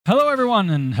Hello, everyone,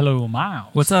 and hello,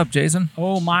 Miles. What's up, Jason?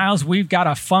 Oh, Miles, we've got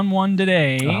a fun one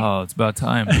today. Oh, it's about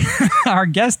time. Our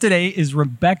guest today is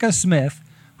Rebecca Smith,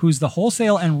 who's the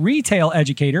wholesale and retail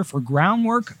educator for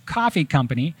Groundwork Coffee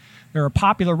Company. They're a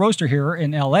popular roaster here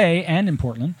in LA and in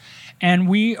Portland. And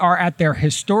we are at their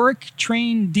historic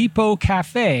Train Depot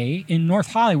Cafe in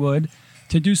North Hollywood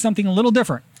to do something a little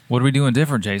different. What are we doing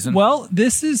different, Jason? Well,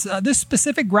 this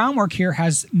specific Groundwork here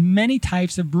has many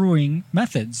types of brewing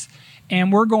methods.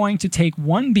 And we're going to take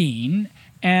one bean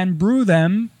and brew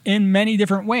them in many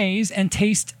different ways and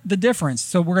taste the difference.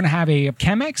 So we're going to have a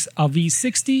Chemex, a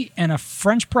V60, and a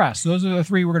French press. Those are the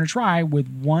three we're going to try with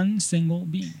one single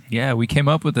bean. Yeah, we came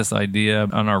up with this idea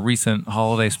on our recent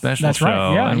holiday special That's show.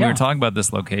 right. Yeah, and yeah. we were talking about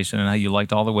this location and how you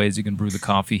liked all the ways you can brew the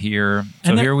coffee here.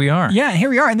 So here we are. Yeah, here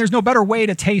we are. And there's no better way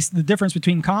to taste the difference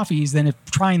between coffees than if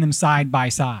trying them side by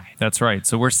side. That's right.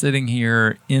 So we're sitting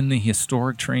here in the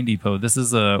historic Train Depot. This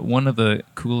is one of the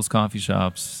coolest coffee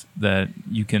shops that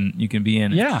you can be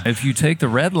in. Yeah. If you take the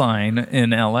red line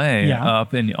in LA Yeah.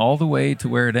 up and all the way to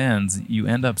where it ends, you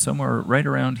end up somewhere right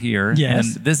around here.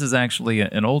 Yes. And this is actually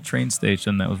an old train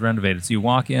station that was renovated. So you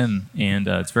walk in and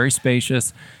it's very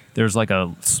spacious. There's like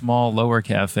a small lower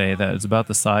cafe that is about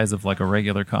the size of like a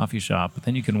regular coffee shop. But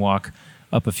then you can walk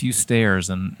up a few stairs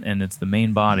and it's the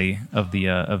main body of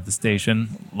the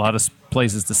station. A lot of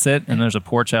places to sit, and there's a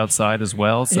porch outside as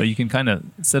well, so you can kind of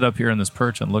sit up here in this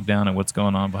perch and look down at what's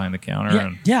going on behind the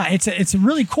counter. Yeah, it's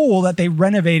really cool that they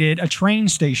renovated a train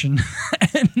station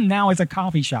and now it's a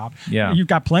coffee shop. Yeah. You've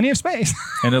got plenty of space.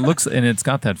 And it's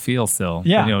got that feel still.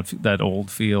 Yeah. You know, that old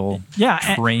feel. Yeah.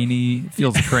 Trainy,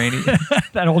 feels trainy.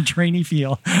 That old trainy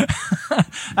feel.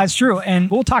 That's true. And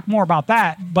we'll talk more about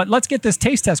that. But let's get this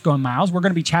taste test going, Miles. We're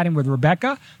going to be chatting with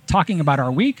Rebecca, talking about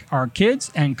our week, our kids,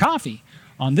 and coffee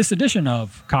on this edition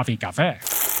of Coffee Cafe. Coffee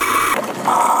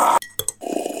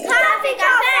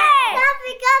Cafe!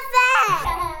 Coffee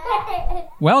Cafe!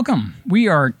 Welcome. We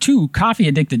are two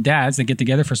coffee-addicted dads that get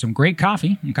together for some great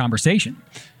coffee and conversation.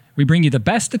 We bring you the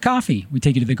best of coffee. We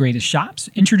take you to the greatest shops,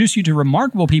 introduce you to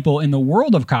remarkable people in the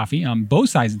world of coffee on both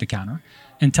sides of the counter,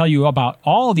 and tell you about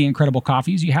all the incredible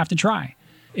coffees you have to try.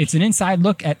 It's an inside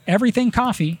look at everything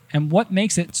coffee and what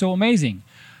makes it so amazing.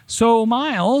 So,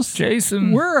 Miles,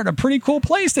 Jason, we're at a pretty cool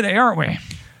place today, aren't we?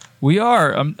 We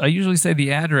are. I usually say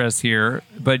the address here,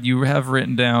 but you have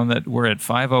written down that we're at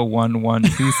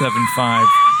 5011275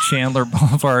 Chandler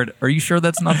Boulevard. Are you sure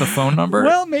that's not the phone number?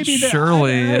 Well, maybe.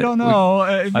 Surely. I don't know.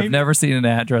 I've never seen an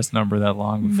address number that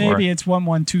long before. Maybe it's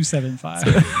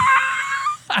 11275.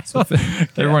 So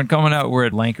everyone coming out, we're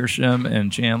at Lankershim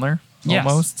and Chandler, Yes,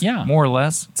 almost. yeah. More or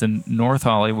less. It's in North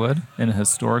Hollywood in a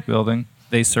historic building.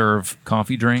 They serve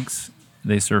coffee drinks.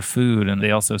 They serve food, and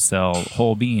they also sell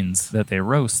whole beans that they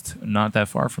roast not that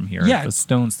far from here. Yeah. A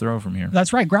stone's throw from here.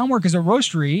 That's right. Groundwork is a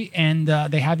roastery, and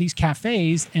they have these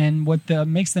cafes. And what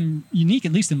makes them unique,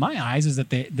 at least in my eyes, is that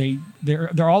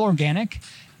they're all organic.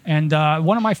 And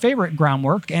one of my favorite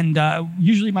Groundwork, and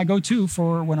usually my go-to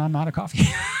for when I'm out of coffee.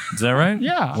 Is that right?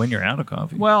 Yeah. When you're out of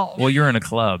coffee. Well, you're in a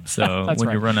club, so That's when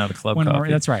right. you run out of club coffee.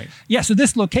 That's right. Yeah. So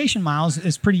this location, Miles,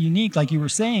 is pretty unique, like you were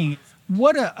saying.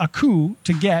 What a coup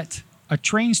to get a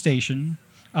train station,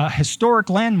 a historic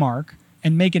landmark,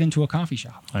 and make it into a coffee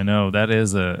shop. I know. That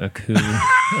is a coup,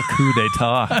 a coup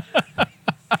d'etat.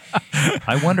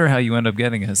 I wonder how you end up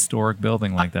getting a historic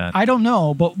building like that. I don't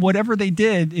know, but whatever they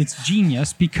did, it's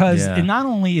genius because Yeah. it not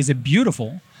only is it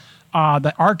beautiful,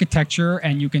 the architecture,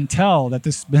 and you can tell that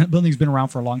this building's been around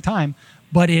for a long time,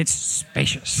 but it's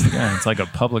spacious. Yeah, it's like a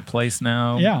public place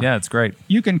now. Yeah. Yeah, it's great.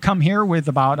 You can come here with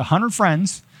about 100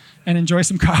 friends and enjoy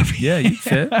some coffee. Yeah, you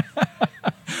fit.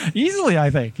 Easily, I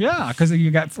think. Yeah, because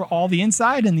you got for all the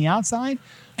inside and the outside.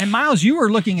 And Miles, you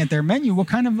were looking at their menu. What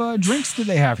kind of drinks do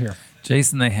they have here?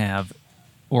 Jason, they have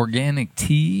organic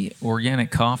tea,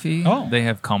 organic coffee. Oh. They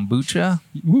have kombucha.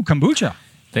 Ooh, kombucha.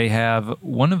 They have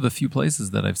one of the few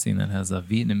places that I've seen that has a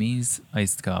Vietnamese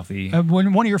iced coffee. One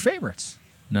of your favorites.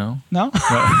 No? No?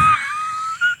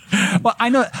 Well, I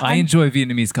know. I enjoy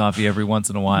Vietnamese coffee every once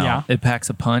in a while. Yeah. It packs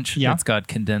a punch. Yeah. It's got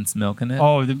condensed milk in it.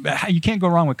 Oh, you can't go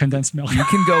wrong with condensed milk. You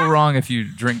can go wrong if you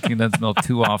drink condensed milk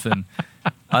too often.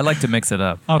 I like to mix it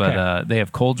up. Okay. But they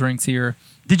have cold drinks here.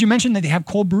 Did you mention that they have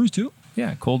cold brews too?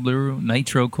 Yeah, cold brew,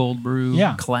 nitro cold brew,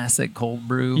 Yeah. classic cold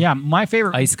brew, Yeah, my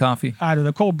favorite iced coffee. out of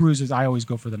the cold brews is I always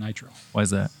go for the nitro Why is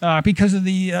that? because of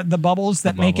the bubbles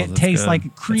that make Bubbles, it that's taste good.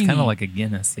 like creamy. It's kind of like a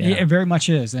Guinness. Yeah, Yeah. it very much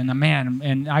is. And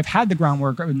and I've had the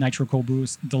Groundwork nitro cold brew.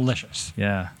 It's delicious.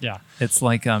 Yeah. Yeah. It's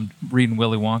like I'm reading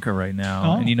Willy Wonka right now.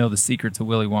 Oh. And you know the secret to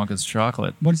Willy Wonka's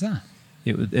chocolate? What is that?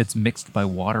 It's mixed by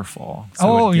waterfall.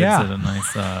 Oh, it gives yeah. it a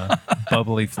nice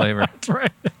bubbly flavor. That's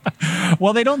right.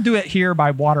 Well, they don't do it here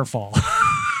by waterfall.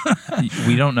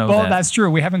 We don't know Well, that. that's true.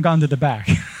 We haven't gone to the back.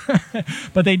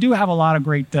 But they do have a lot of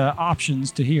great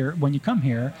options to hear when you come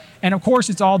here. And of course,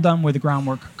 it's all done with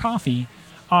Groundwork Coffee.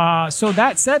 So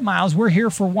that said, Miles, we're here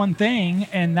for one thing,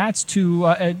 and that's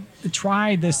to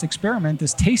try this experiment,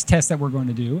 this taste test that we're going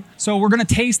to do. So we're going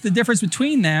to taste the difference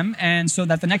between them, and so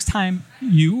that the next time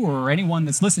you or anyone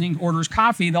that's listening orders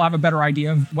coffee, they'll have a better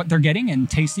idea of what they're getting and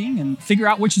tasting and figure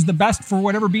out which is the best for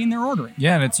whatever bean they're ordering.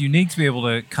 Yeah, and it's unique to be able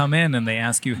to come in and they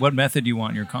ask you what method you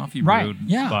want your coffee Right, brewed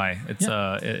yeah. by. It's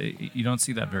you don't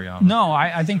see that very often. No,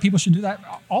 I think people should do that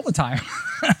all the time.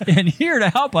 And here to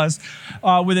help us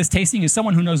with this tasting is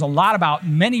someone who knows a lot about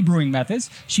many brewing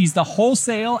methods. She's the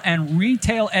wholesale and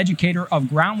retail educator of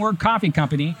Groundwork Coffee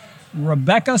Company,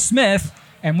 Rebecca Smith.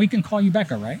 And we can call you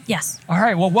Becca, right? Yes. All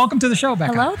right. Well, welcome to the show,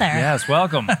 Becca. Hello there. Yes,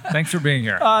 welcome. Thanks for being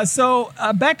here. So,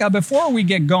 Becca, before we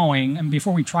get going and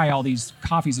before we try all these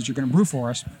coffees that you're going to brew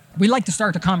for us, we like to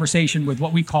start the conversation with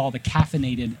what we call the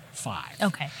Caffeinated Five.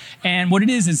 Okay. And what it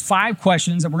is 5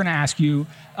 questions that we're going to ask you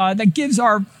that gives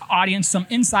our audience some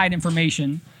inside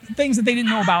information, things that they didn't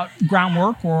know about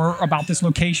Groundwork or about this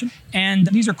location. And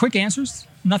these are quick answers.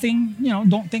 Nothing,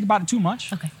 don't think about it too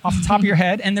much. Okay. Off the top of your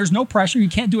head. And there's no pressure. You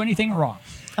can't do anything wrong.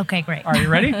 Okay, great. Are you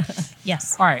ready?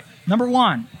 Yes. All right. Number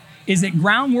 1, is it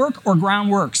Groundwork or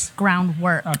Groundworks?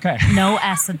 Groundwork. Okay. No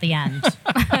S at the end.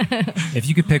 If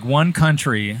you could pick one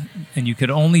country and you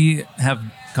could only have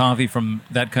coffee from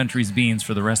that country's beans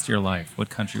for the rest of your life,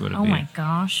 what country would it Oh be? my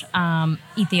gosh.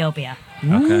 Ethiopia.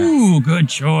 Ooh, good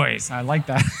choice. I like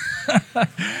that.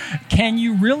 Can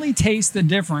you really taste the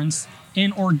difference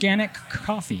in organic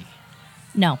coffee?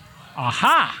 No.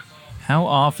 Aha! How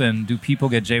often do people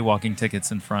get jaywalking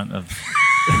tickets in front of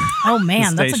Oh the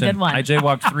man, that's a station? good one. I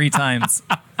jaywalked 3 times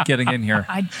getting in here.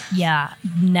 Yeah,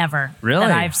 never. Really?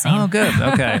 That I've seen. Oh, good.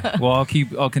 Okay. Well,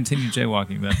 I'll continue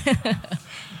jaywalking then.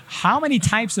 How many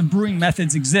types of brewing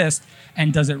methods exist,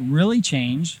 and does it really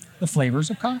change the flavors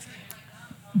of coffee?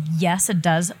 Yes, it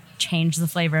does change the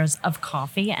flavors of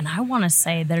coffee, and I want to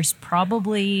say there's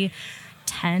probably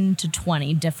 10 to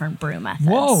 20 different brew methods.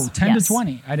 Whoa, 10 Yes. to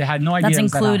 20. I had no idea. That's it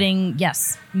was that high. including,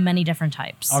 yes, many different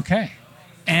types. Okay.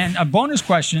 And a bonus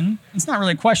question, it's not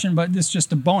really a question, but it's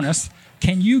just a bonus.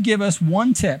 Can you give us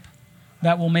one tip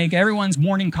that will make everyone's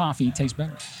morning coffee taste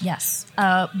better? Yes.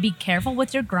 Be careful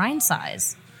with your grind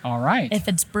size. All right. If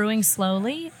it's brewing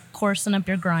slowly, coarsen up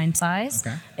your grind size.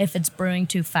 Okay. If it's brewing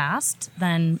too fast,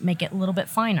 then make it a little bit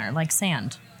finer, like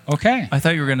sand. Okay. I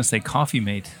thought you were going to say Coffee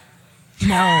Mate.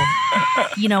 No.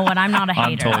 You know what? I'm not a I'm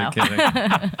hater, totally though. kidding.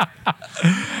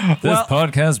 This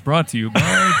podcast brought to you by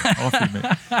Coffee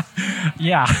Mate.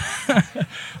 Yeah.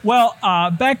 Well,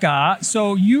 Becca,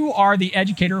 so you are the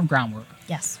educator of Groundwork.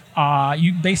 Yes.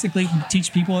 You basically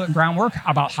teach people at Groundwork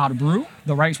about how to brew,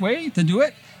 the right way to do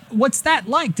it. What's that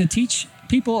like to teach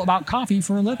people about coffee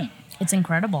for a living? It's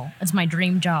incredible. It's my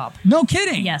dream job. No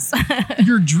kidding. Yes.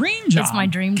 Your dream job. It's my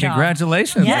dream job.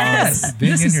 Congratulations Yes. on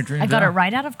being This in is- your dream I got it job.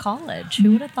 right out of college.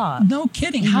 Who would have thought? No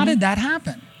kidding. How did that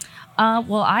happen?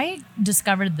 Well, I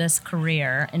discovered this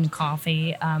career in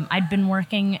coffee. I'd been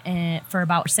working for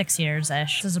about 6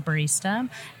 years-ish as a barista,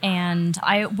 and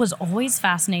I was always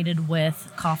fascinated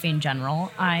with coffee in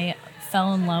general. I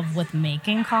fell in love with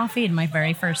making coffee in my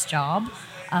very first job,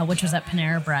 which was at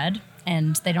Panera Bread.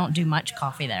 And they don't do much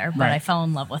coffee there, but Right. I fell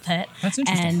in love with it. That's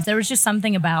interesting. And there was just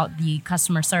something about the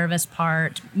customer service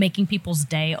part, making people's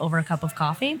day over a cup of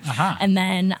coffee. Aha. And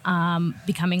then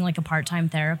becoming like a part-time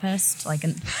therapist, like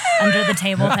an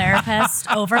under-the-table therapist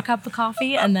over a cup of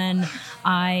coffee. And then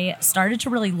I started to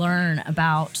really learn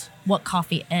about what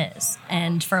coffee is.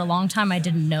 And for a long time, I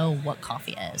didn't know what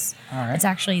coffee is. All right. It's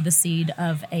actually the seed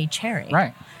of a cherry.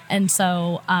 Right. And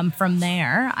so from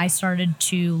there, I started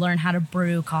to learn how to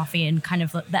brew coffee and kind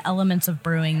of the elements of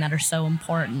brewing that are so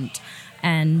important.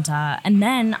 And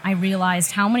then I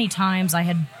realized how many times I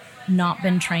had not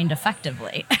been trained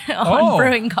effectively on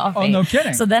brewing coffee. Oh, no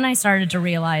kidding. So then I started to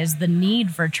realize the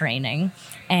need for training.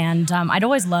 And I'd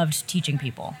always loved teaching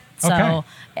people. So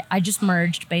Okay. I just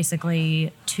merged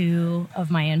basically 2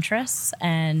 of my interests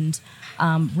and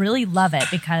really love it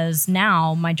because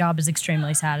now my job is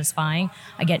extremely satisfying.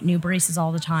 I get new baristas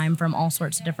all the time from all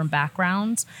sorts of different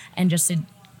backgrounds, and just to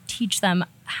teach them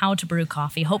how to brew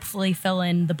coffee, hopefully fill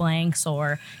in the blanks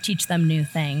or teach them new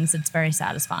things. It's very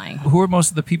satisfying. Who are most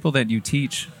of the people that you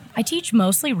teach? I teach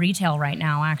mostly retail right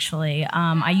now, actually.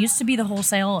 I used to be the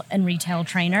wholesale and retail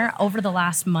trainer. Over the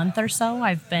last month or so,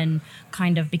 I've been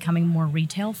kind of becoming more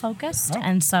retail focused. Oh.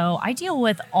 And so I deal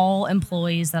with all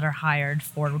employees that are hired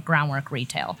for Groundwork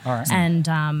Retail. All right. And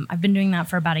I've been doing that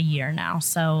for about a year now.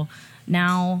 So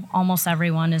now almost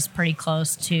everyone is pretty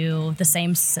close to the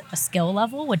same skill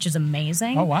level, which is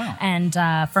amazing. Oh, wow. And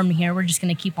from here, we're just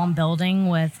going to keep on building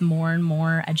with more and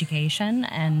more education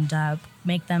and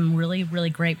make them really,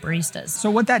 really great baristas. So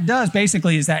what that does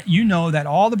basically is that you know that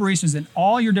all the baristas in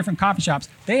all your different coffee shops,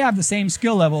 they have the same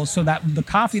skill level so that the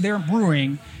coffee they're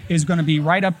brewing is going to be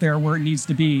right up there where it needs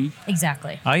to be.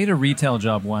 Exactly. I had a retail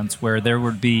job once where there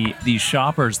would be these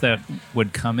shoppers that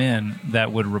would come in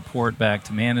that would report back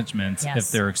to management Yes.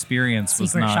 if their experience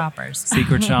was Secret not shoppers.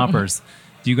 secret shoppers.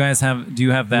 Do you have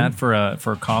that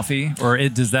for coffee, or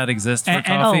does that exist for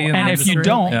coffee? in the And if you industry?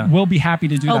 don't, Yeah. we'll be happy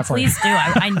to do Oh, that for you. please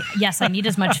do. Yes, I need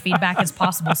as much feedback as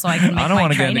possible so I can make my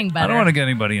wanna training I better. don't want to get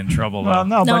anybody in trouble. Well,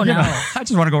 though. no, but you No. know, I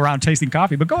just want to go around tasting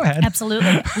coffee. But go ahead.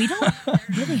 Absolutely. We don't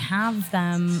really have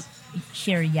them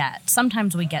here yet.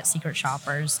 Sometimes we get secret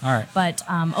shoppers. All right. But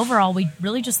overall, we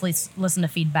really just listen to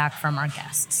feedback from our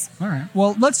guests. All right.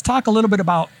 Well, let's talk a little bit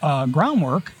about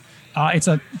Groundwork. It's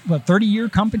a 30-year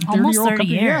company, Almost 30-year-old 30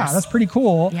 company. years. Yeah, that's pretty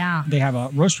cool. Yeah. They have a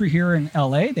roastery here in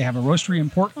LA. They have a roastery in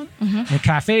Portland. Mm-hmm. The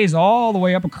cafe is all the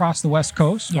way up across the West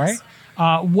Coast, Yes.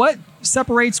 right? What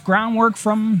separates Groundwork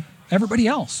from everybody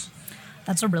else?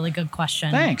 That's a really good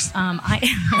question. Thanks. I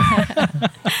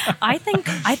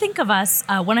think of us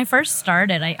when I first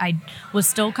started. I was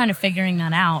still kind of figuring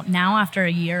that out. Now, after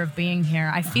a year of being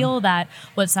here, I feel that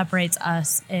what separates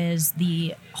us is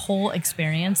the whole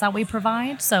experience that we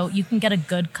provide. So you can get a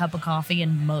good cup of coffee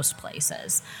in most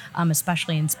places,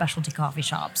 especially in specialty coffee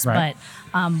shops. Right.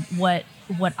 But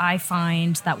what I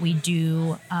find that we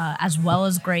do as well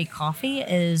as great coffee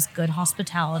is good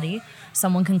hospitality.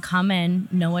 Someone can come in,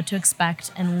 know what to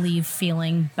expect, and leave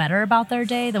feeling better about their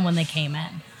day than when they came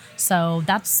in. So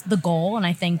that's the goal, and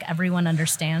I think everyone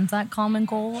understands that common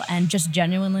goal and just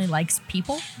genuinely likes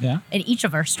people. Yeah. In each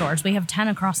of our stores, we have 10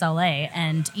 across LA,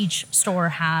 and each store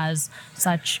has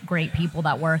such great people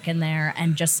that work in there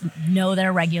and just know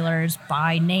their regulars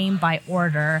by name, by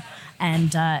order.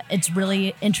 And it's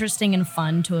really interesting and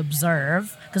fun to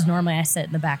observe because normally I sit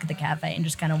in the back of the cafe and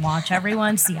just kind of watch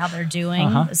everyone, see how they're doing,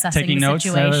 assessing Taking the notes.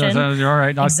 situation. All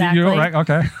right. I'll see you. Exactly. Right.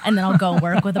 Okay. And then I'll go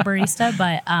work with a barista.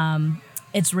 But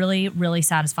it's really, really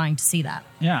satisfying to see that.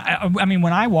 Yeah. I mean,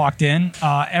 when I walked in,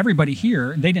 everybody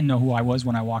here, they didn't know who I was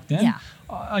when I walked in. Yeah.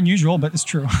 Unusual, but it's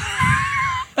true.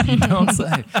 Don't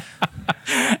say.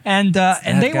 And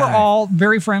they were guy. all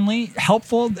very friendly,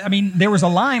 helpful. I mean, there was a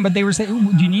line, but they were saying,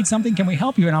 "Ooh, do you need something? Can we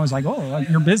help you?" And I was like, "Oh,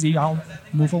 you're busy. I'll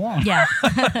move along." Yeah.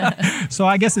 So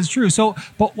I guess it's true. So,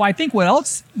 but I think what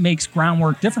else makes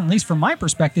Groundwork different, at least from my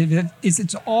perspective, is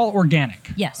it's all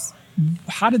organic. Yes.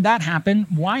 How did that happen?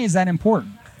 Why is that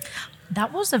important?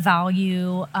 That was a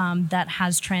value that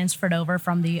has transferred over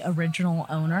from the original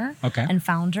owner Okay. and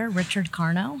founder, Richard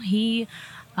Carno. He,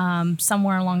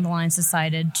 somewhere along the lines,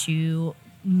 decided to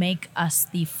make us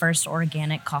the first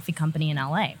organic coffee company in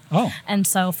LA. Oh. And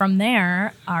so from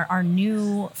there, our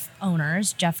new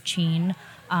owners, Jeff Cheen,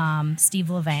 Steve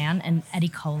Levan, and Eddie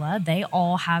Cola, they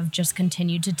all have just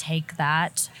continued to take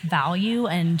that value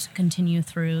and continue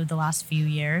through the last few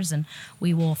years, and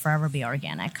we will forever be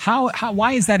organic.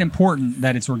 Why is that important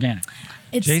that it's organic?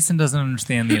 It's, Jason doesn't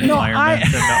understand the No,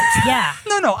 environment. yeah.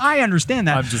 No, I understand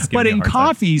that. I'm just but giving in you a hard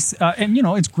time. coffees, and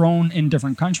it's grown in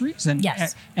different countries, and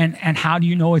Yes. and how do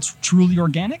you know it's truly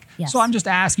organic? Yes. So I'm just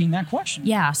asking that question.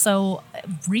 Yeah, so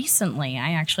recently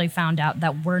I actually found out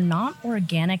that we're not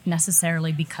organic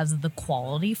necessarily because of the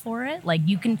quality for it. Like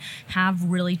you can have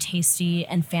really tasty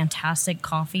and fantastic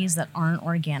coffees that aren't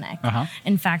organic. Uh-huh.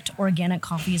 In fact, organic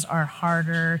coffees are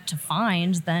harder to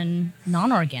find than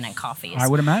non-organic coffees. I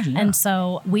would imagine, yeah. And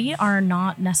so we are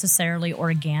not necessarily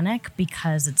organic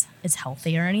because it's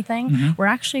healthy or anything. We're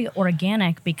actually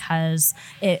organic because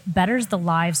it betters the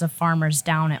lives of farmers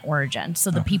down at origin. So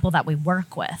the people that we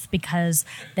work with, because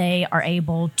they are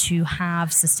able to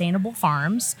have sustainable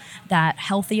farms, that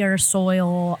healthier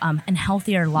soil and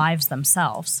healthier lives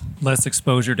themselves. Less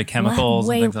exposure to chemicals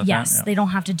and things like yes, that. Yeah. they don't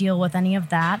have to deal with any of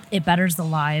that. It betters the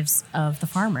lives of the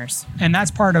farmers. And that's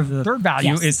part of the third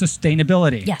value Yes. is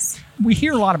sustainability. Yes. We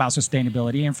hear a lot about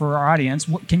sustainability, and for our audience,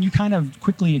 can you kind of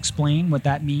quickly explain what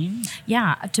that means?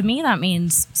 Yeah, to me, that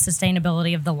means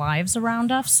sustainability of the lives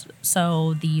around us.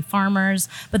 So the farmers,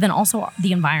 but then also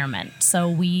the environment. So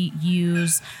we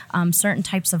use certain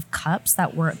types of cups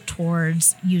that work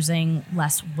towards using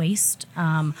less waste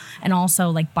and also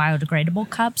like biodegradable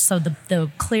cups. So the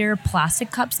clear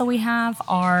plastic cups that we have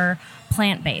are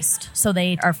plant-based. So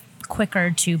they are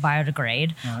quicker to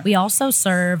biodegrade. Right. We also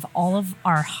serve all of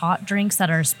our hot drinks that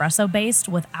are espresso based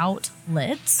without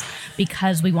lids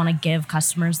because we want to give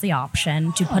customers the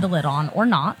option to put a lid on or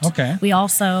not. Okay. We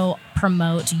also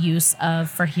promote use of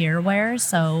for here ware.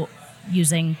 So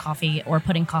using coffee or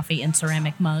putting coffee in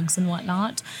ceramic mugs and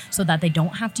whatnot so that they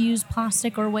don't have to use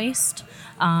plastic or waste.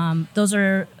 Those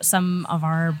are some of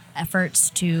our efforts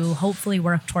to hopefully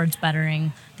work towards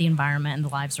bettering the environment and the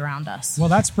lives around us. Well,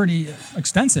 that's pretty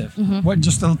extensive. What,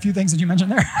 just a few things that you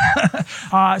mentioned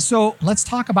there. So let's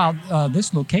talk about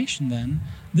this location then.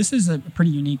 This is a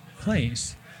pretty unique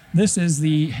place. This is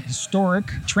the historic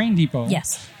train depot.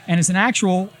 Yes. And it's an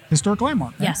actual historic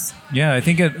landmark, right? Yes. Yeah, I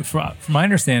think from my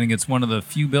understanding, it's one of the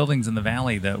few buildings in the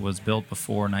valley that was built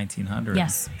before 1900.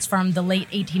 Yes. It's from the late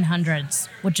 1800s,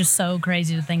 which is so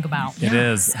crazy to think about. It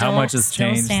is. How much has still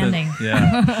changed? standing.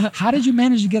 Yeah. How did you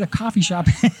manage to get a coffee shop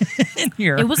in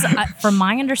here? It was, from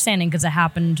my understanding, because it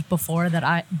happened before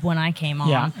when I came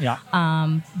on.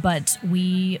 Yeah. But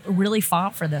we really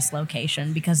fought for this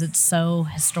location because it's so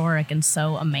historic and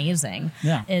so amazing.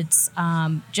 Yeah. It's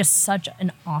just such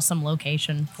an awesome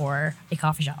location for a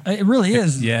coffee shop. It really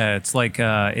is. Yeah, it's like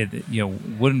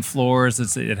wooden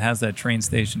floors. It has that train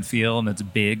station feel, and it's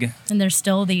big. And there's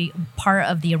still the part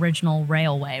of the original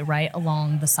railway right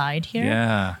along the side here.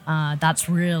 Yeah. That's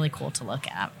really cool to look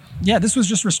at. Yeah, this was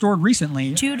just restored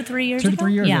recently. 2 to 3 years 2 ago? to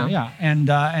 3 years ago, yeah.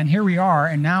 And here we are,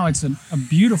 and now it's a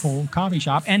beautiful coffee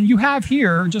shop. And you have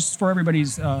here, just for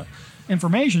everybody's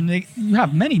information, you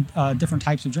have many different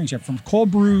types of drinks. You have from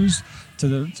cold brews to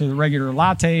the regular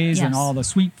lattes and Yes. all the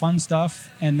sweet fun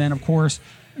stuff. And then, of course,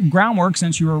 Groundwork,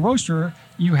 since you're a roaster,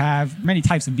 you have many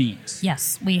types of beans.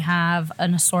 Yes, we have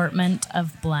an assortment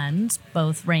of blends,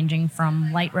 both ranging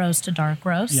from light roast to dark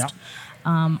roast. Yeah.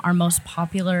 Our most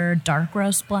popular dark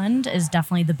roast blend is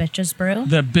definitely the Bitches Brew.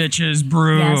 The Bitches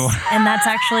Brew. Yes, and that's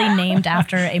actually named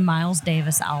after a Miles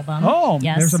Davis album. Oh,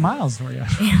 yes. there's a Miles for you.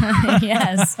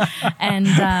 Yes, and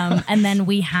then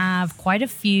we have quite a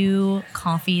few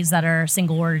coffees that are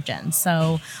single origin.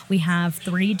 So we have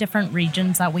 3 different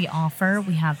regions that we offer.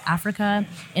 We have Africa,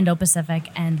 Indo-Pacific,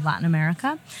 and Latin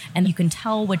America, and you can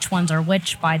tell which ones are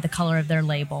which by the color of their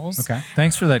labels. Okay.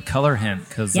 Thanks for that color hint,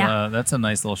 because Yeah. that's a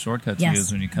nice little shortcut to Yes.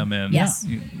 use when you come in Yes.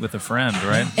 with a friend,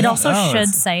 right? It also Oh, should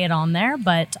that's- say it on there,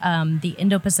 but the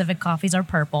Indo-Pacific coffees are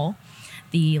purple,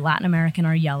 the Latin American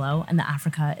are yellow, and the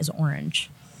Africa is orange.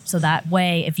 So that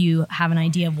way, if you have an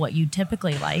idea of what you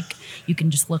typically like, you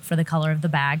can just look for the color of the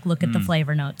bag, look at the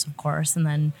flavor notes, of course, and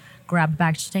then grab a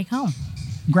bag to take home.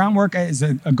 Groundwork is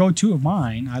a go-to of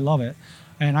mine. I love it.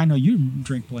 And I know you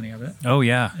drink plenty of it. Oh,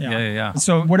 yeah. Yeah.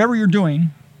 So whatever you're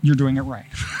doing it right.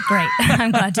 Great.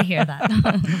 I'm glad to hear that.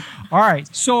 All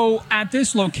right. So at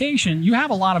this location, you have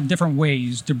a lot of different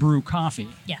ways to brew coffee.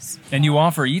 Yes. And you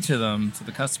offer each of them to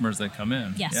the customers that come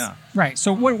in. Yes. Yeah. Right.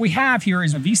 So what we have here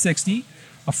is a V60,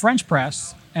 a French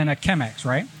press, and a Chemex,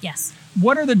 right? Yes.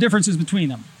 What are the differences between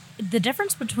them? The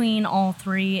difference between all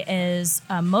 3 is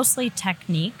mostly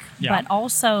technique, Yeah. but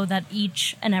also that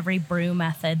each and every brew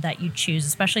method that you choose,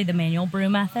 especially the manual brew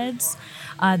methods,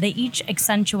 they each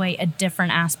accentuate a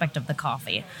different aspect of the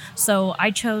coffee. So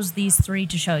I chose these 3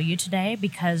 to show you today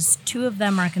because 2 of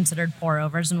them are considered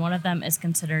pour-overs and one of them is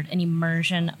considered an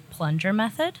immersion plunger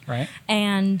method. Right.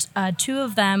 And 2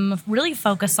 of them really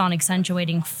focus on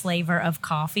accentuating flavor of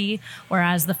coffee,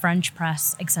 whereas the French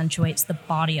press accentuates the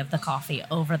body of the coffee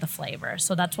over the flavor.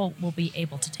 So that's what we'll be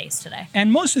able to taste today.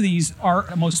 And most of these are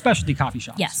most specialty coffee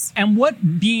shops. Yes. And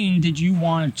what bean did you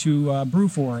want to brew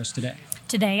for us today?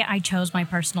 Today, I chose my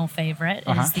personal favorite.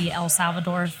 It is the El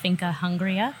Salvador Finca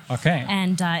Hungria. Okay.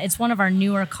 And it's one of our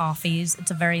newer coffees.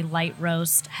 It's a very light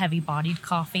roast, heavy-bodied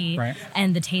coffee. Right.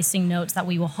 And the tasting notes that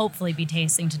we will hopefully be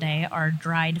tasting today are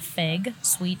dried fig,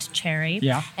 sweet cherry,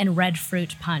 Yeah. and red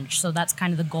fruit punch. So that's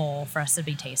kind of the goal for us to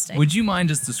be tasting. Would you mind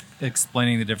just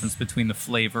explaining the difference between the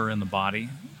flavor and the body?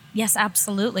 Yes,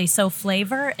 absolutely. So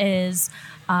flavor is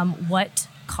what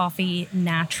coffee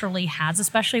naturally has,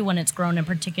 especially when it's grown in a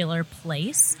particular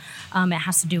place. It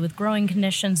has to do with growing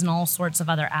conditions and all sorts of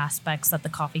other aspects that the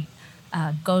coffee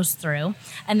goes through.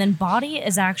 And then body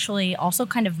is actually also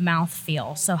kind of mouth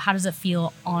feel. So how does it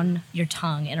feel on your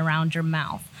tongue and around your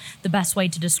mouth? The best way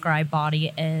to describe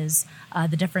body is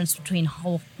the difference between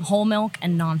whole milk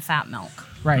and non-fat milk.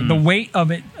 Right. The weight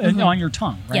of it on your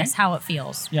tongue, right? Yes, how it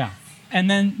feels. Yeah. And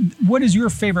then what is your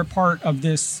favorite part of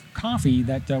this coffee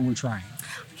that we're trying?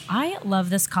 I love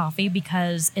this coffee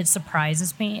because it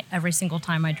surprises me every single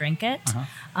time I drink it.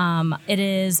 It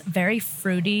is very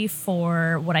fruity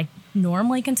for what I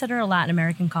normally consider a Latin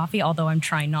American coffee, although I'm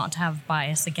trying not to have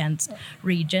bias against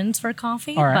regions for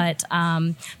coffee. All right.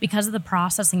 But because of the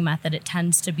processing method, it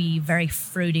tends to be very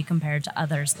fruity compared to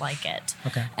others like it.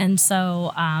 Okay. And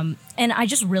so, and I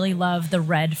just really love the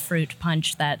red fruit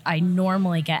punch that I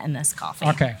normally get in this coffee.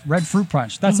 Okay, red fruit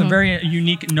punch. That's a very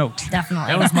unique note. Definitely.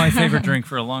 That was my favorite drink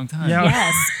for a long time. Yeah.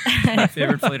 Yes. My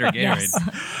favorite flavor Gatorade. Yes.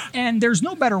 And there's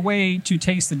no better way to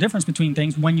taste the difference between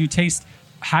things when you taste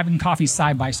having coffee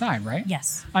side by side, right?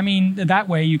 Yes. I mean, that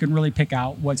way you can really pick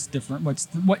out what's different,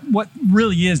 what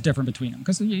really is different between them,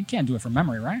 because you can't do it from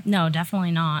memory, right? No, definitely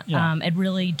not. Yeah. It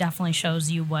really definitely shows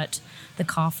you what the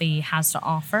coffee has to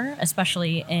offer,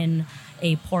 especially in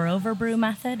a pour over brew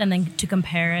method. And then to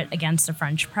compare it against a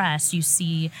French press, you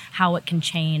see how it can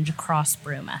change across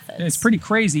brew methods. It's pretty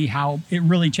crazy how it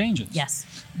really changes. Yes.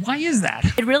 Why is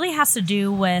that? It really has to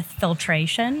do with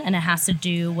filtration, and it has to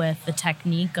do with the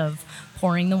technique of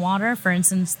pouring the water. For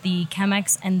instance, the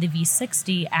Chemex and the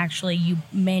V60, actually, you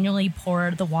manually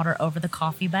pour the water over the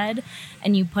coffee bed,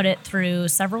 and you put it through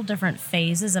several different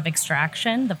phases of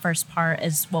extraction. The first part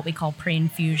is what we call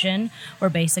pre-infusion,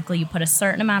 where basically you put a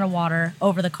certain amount of water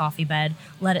over the coffee bed,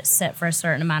 let it sit for a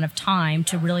certain amount of time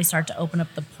to really start to open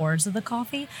up the pores of the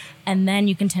coffee, and then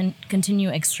you can continue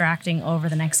extracting over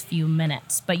the next few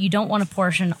minutes. But you don't want to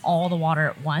portion all the water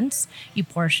at once. You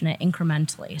portion it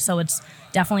incrementally. So it's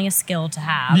definitely a skill to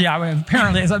have. Yeah, I mean,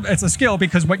 apparently it's a skill,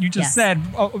 because what you just Yes. said,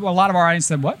 a lot of our audience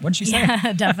said, what? What did she say?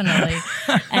 Yeah, definitely.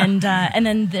 And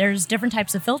then there's different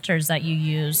types of filters that you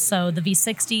use. So the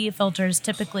V60 filter is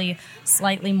typically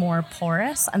slightly more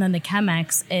porous, and then the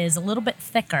Chemex is a little bit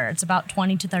thicker. It's about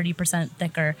 20 to 30%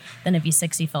 thicker than a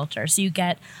V60 filter. So you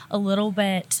get a little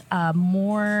bit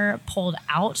more pulled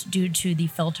out due to the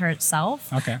filter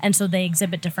itself. Okay. And so they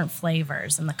exhibit different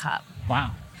flavors in the cup.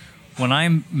 Wow. When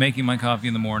I'm making my coffee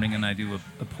in the morning and I do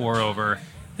a pour over,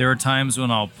 there are times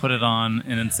when I'll put it on,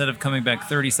 and instead of coming back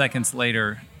 30 seconds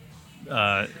later,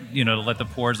 to let the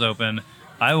pores open,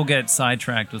 I will get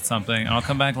sidetracked with something, and I'll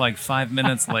come back like 5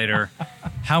 minutes later.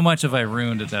 How much have I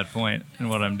ruined at that point in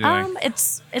what I'm doing?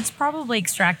 It's probably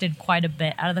extracted quite a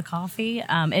bit out of the coffee.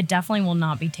 It definitely will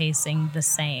not be tasting the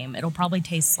same. It'll probably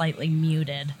taste slightly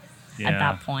muted at Yeah.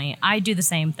 that point. I do the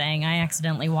same thing. I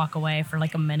accidentally walk away for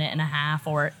like a minute and a half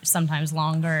or sometimes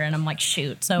longer, and I'm like,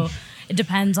 shoot. So it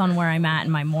depends on where I'm at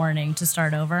in my morning to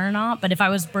start over or not. But if I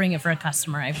was brewing it for a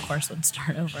customer, I of course would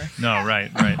start over. No, right.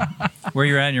 Where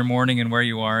you're at in your morning and where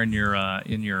you are in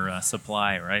your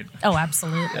supply, right? Oh,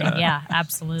 absolutely. Yeah,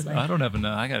 absolutely. I don't have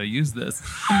enough. I got to use this.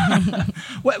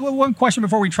 One question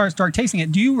before we start tasting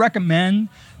it. Do you recommend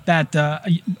that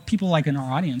people like in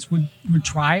our audience would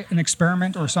try an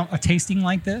experiment or a tasting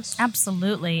like this?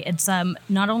 Absolutely. It's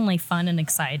not only fun and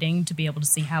exciting to be able to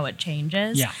see how it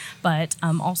changes, Yeah. but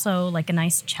also like a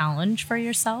nice challenge for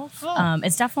yourself. Oh.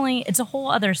 It's a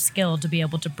whole other skill to be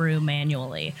able to brew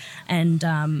manually.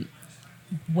 And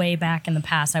way back in the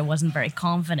past, I wasn't very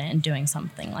confident in doing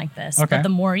something like this. Okay. But the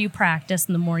more you practice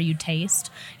and the more you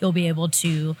taste, you'll be able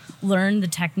to learn the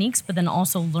techniques, but then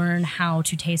also learn how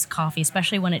to taste coffee,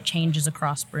 especially when it changes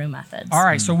across brew methods. All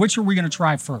right, so which are we going to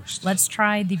try first? Let's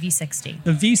try the V60.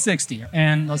 The V60,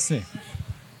 and let's see.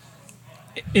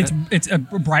 It's a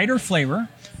brighter flavor.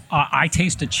 I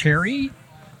taste a cherry,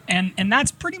 and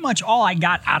that's pretty much all I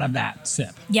got out of that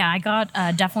sip. Yeah, I got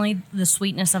definitely the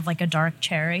sweetness of like a dark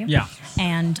cherry. Yeah.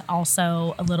 And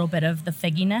also a little bit of the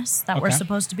figginess that we're Okay.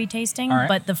 supposed to be tasting. All right.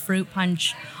 But the fruit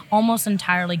punch almost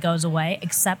entirely goes away,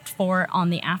 except for on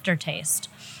the aftertaste.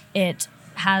 It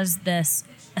has this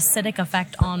acidic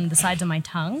effect on the sides of my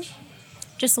tongue,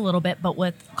 just a little bit, but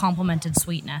with complemented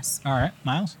sweetness. All right,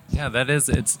 Miles? Yeah, that is.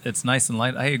 It's nice and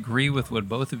light. I agree with what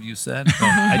both of you said.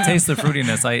 I taste the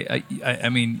fruitiness. I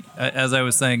mean, as I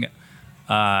was saying,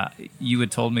 you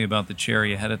had told me about the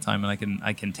cherry ahead of time, and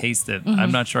I can taste it.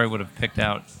 I'm not sure I would have picked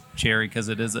out cherry because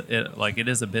it is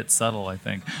a bit subtle, I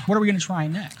think. What are we going to try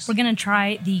next? We're going to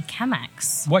try the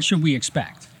Chemex, What should we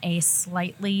expect? a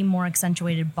slightly more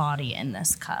accentuated body in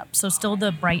this cup. So still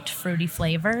the bright fruity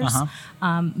flavors,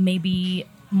 maybe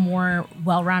more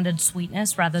well-rounded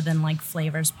sweetness rather than like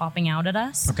flavors popping out at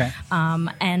us. Okay.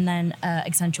 And then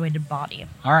accentuated body.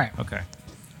 All right. Okay.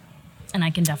 And I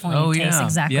can definitely taste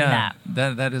exactly that.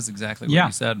 That is exactly what Yeah.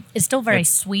 you said. It's still very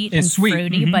It's- sweet it's and sweet,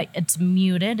 fruity, mhm. but it's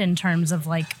muted in terms of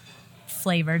like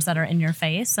flavors that are in your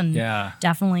face, and Yeah.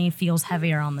 definitely feels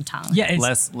heavier on the tongue. Yeah,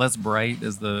 it's, Less bright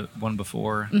as the one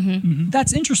before.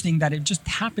 that's interesting that it just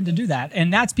happened to do that,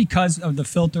 and that's because of the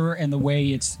filter and the way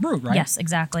it's brewed, right? Yes,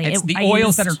 exactly. It's the I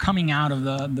oils that are used- coming out of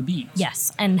the beans.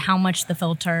 Yes, and how much the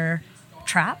filter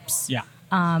traps. Yeah.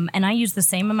 And I use the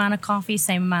same amount of coffee,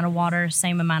 same amount of water,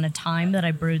 same amount of time that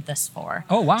I brewed this for.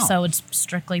 Oh, wow. So it's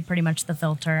strictly pretty much the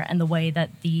filter and the way that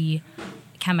the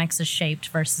Chemex is shaped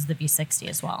versus the V60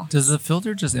 as well. Does the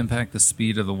filter just impact the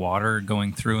speed of the water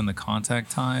going through and the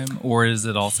contact time, or is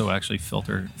it also actually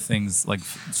filter things like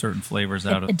certain flavors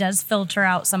out of It does filter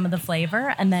out some of the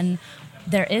flavor, and then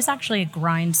there is actually a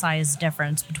grind size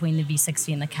difference between the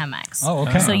V60 and the Chemex. Oh,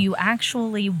 okay. So you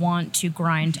actually want to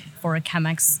grind for a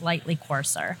Chemex slightly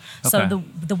coarser. So Okay.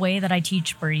 the way that I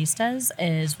teach baristas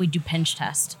is we do pinch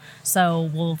test.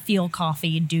 So we'll feel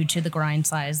coffee due to the grind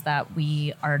size that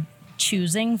we are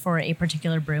choosing for a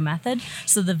particular brew method.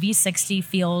 So the V60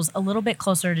 feels a little bit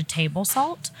closer to table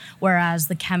salt, whereas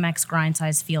the Chemex grind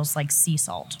size feels like sea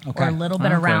salt Okay. or a little bit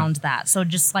Okay. around that. So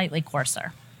just slightly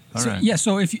coarser. All So, right. yeah,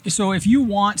 so if you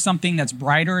want something that's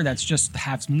brighter, that's just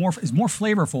is more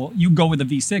flavorful, you go with the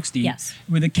V60. Yes.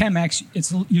 With the Chemex,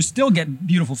 you still get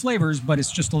beautiful flavors, but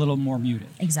it's just a little more muted.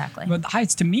 Exactly. But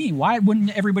heights, to me, why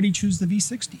wouldn't everybody choose the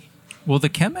V60? Well, the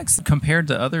Chemex compared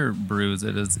to other brews,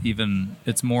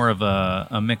 it's more of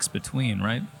a mix between,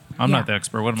 right? I'm Yeah. not the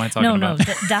expert. What am I talking No, about?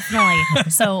 definitely.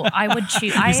 So I would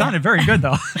choose. You sounded very good,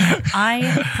 though.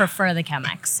 I prefer the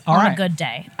Chemex All on right. a good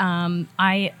day.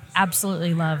 I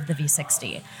absolutely love the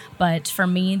V60, but for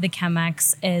me, the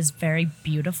Chemex is very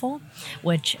beautiful,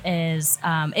 which is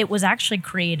it was actually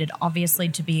created obviously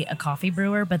to be a coffee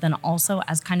brewer, but then also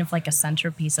as kind of like a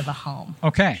centerpiece of a home.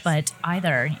 Okay. But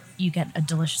either you get a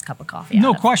delicious cup of coffee. No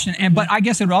out of it. question. But I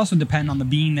guess it would also depend on the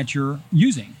bean that you're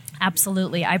using.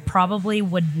 Absolutely. I probably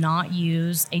would not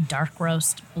use a dark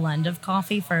roast blend of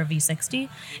coffee for a V60.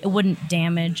 It wouldn't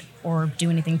damage or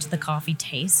do anything to the coffee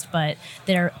taste, but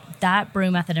that brew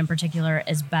method in particular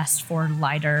is best for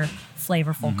lighter,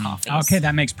 flavorful coffees. Okay,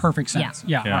 that makes perfect sense.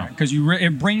 Yeah, Yeah. because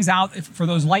it brings out for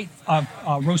those light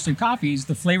roasted coffees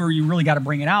the flavor. You really got to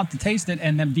bring it out to taste it,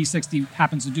 and then V60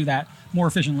 happens to do that more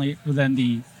efficiently than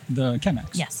the Chemex.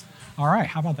 Yes. All right,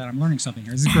 how about that? I'm learning something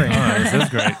here. This is great. All right, this is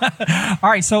great. All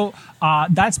right, so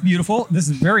that's beautiful. This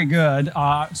is very good.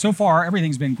 So far,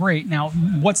 everything's been great. Now,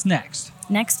 what's next?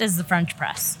 Next is the French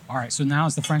press. All right, so now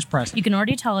it's the French press. You can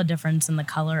already tell a difference in the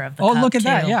color of the Oh, cup, look at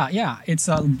that! too. Yeah. It's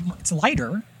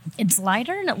lighter. It's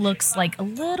lighter and it looks like a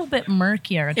little bit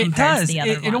murkier It compared does. to the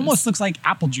other It ones. almost looks like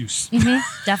apple juice.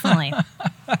 Definitely.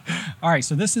 All right,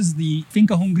 so this is the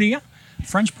Finca Hungria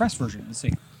French press version. Let's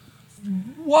see.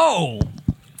 Whoa!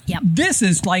 Yep. This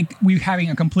is like we're having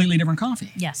a completely different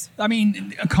coffee. Yes. I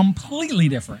mean, completely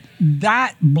different.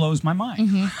 That blows my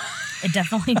mind. It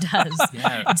definitely does.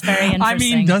 Yeah. It's very interesting. I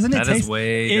mean, doesn't it That is taste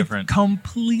way it's different.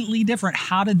 completely different.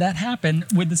 How did that happen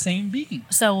with the same bean?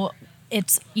 So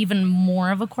it's even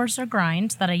more of a coarser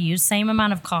grind that I use, same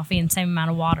amount of coffee and same amount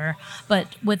of water. But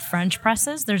with French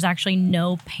presses, there's actually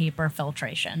no paper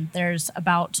filtration. There's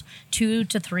about 2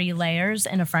 to 3 layers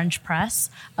in a French press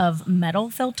of metal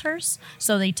filters.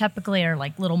 So they typically are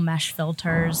like little mesh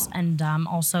filters and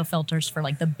also filters for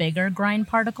like the bigger grind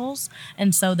particles.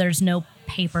 And so there's no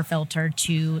paper filter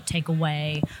to take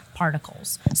away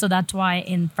particles. So that's why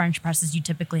in French presses you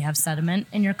typically have sediment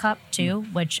in your cup too,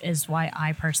 which is why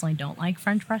I personally don't like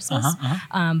French presses.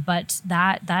 But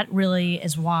that really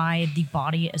is why the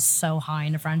body is so high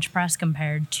in a French press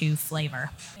compared to flavor.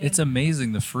 It's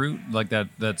amazing. The fruit, like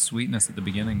that sweetness at the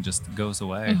beginning, just goes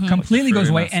away. Like the Completely goes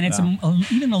away, fruitiness. and it's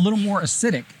Yeah. even a little more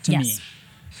acidic to Yes. me.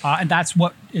 And that's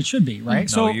what it should be,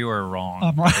 right? No, you are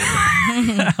wrong.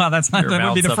 That's not Your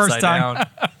that would be mouth's the first upside time.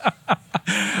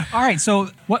 down. All right, so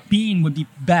what bean would be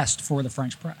best for the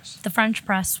French press? The French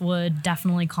press would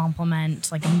definitely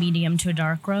complement like a medium to a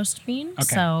dark roast bean. Okay.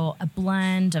 So a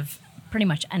blend of pretty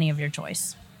much any of your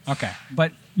choice. Okay,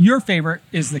 but your favorite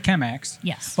is the Chemex.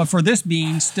 Yes. But for this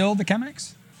bean, still the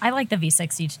Chemex? I like the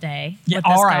V60 today Yeah, with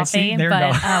this all right, coffee, see, there you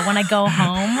but go. when I go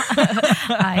home,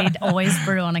 I'd always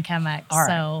brew on a Chemex. All right,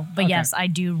 So, but okay. yes, I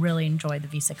do really enjoy the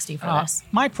V60 for this.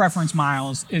 My preference,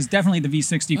 Miles, is definitely the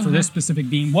V60 for this specific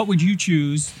bean. What would you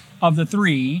choose of the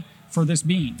 3 for this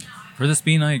bean? For this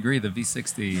bean, I agree. The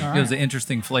V60 All gives right. an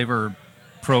interesting flavor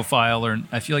profile, or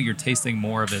I feel like you're tasting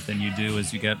more of it than you do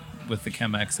as you get with the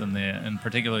Chemex and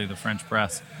particularly the French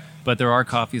press. But there are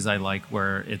coffees I like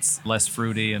where it's less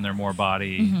fruity and they're more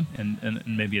body, and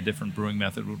maybe a different brewing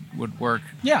method would work.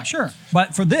 Yeah, sure.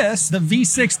 But for this, the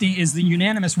V60 is the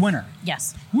unanimous winner.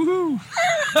 Yes. Woohoo!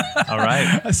 All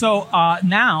right. So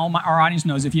now our audience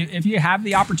knows if you have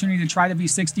the opportunity to try the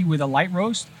V60 with a light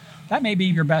roast, that may be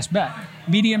your best bet.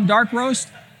 Medium dark roast,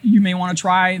 you may want to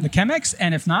try the Chemex,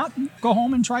 and if not, go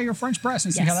home and try your French press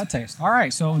and see Yes. how that tastes. All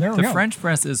right, so there we The go. French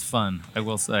press is fun, I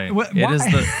will say. Wh- It is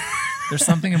why? the There's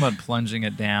something about plunging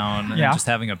it down and Yeah. just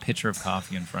having a pitcher of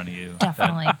coffee in front of you.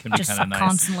 Definitely. That can be Just kind of nice.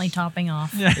 constantly topping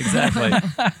off. Exactly.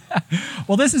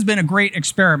 Well, this has been a great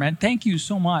experiment. Thank you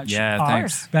so much, Yeah,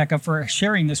 thanks. Becca, for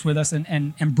sharing this with us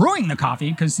and brewing the coffee,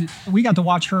 because we got to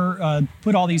watch her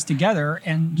put all these together,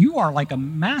 and you are like a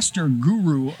master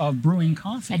guru of brewing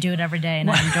coffee. I do it every day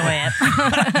and I enjoy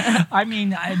it. I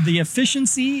mean, the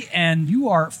efficiency, and you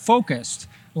are focused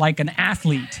like an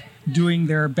athlete doing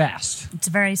their best. It's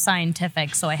very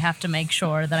scientific, so I have to make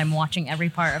sure that I'm watching every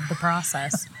part of the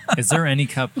process. Is there any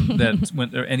cup that,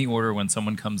 or any order when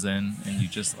someone comes in and you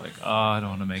just like, oh, I don't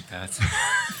want to make that?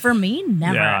 For me,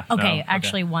 never. Yeah, no, okay, okay.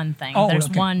 actually, one thing. Oh, There's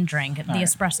okay. one drink, the right.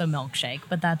 espresso milkshake,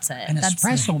 but that's it. An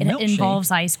espresso milkshake? It involves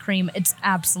ice cream. It's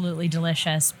absolutely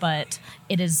delicious, but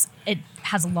it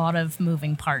has a lot of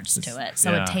moving parts to it,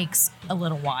 so Yeah. it takes a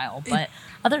little while. But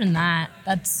other than that,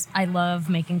 I love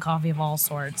making coffee of all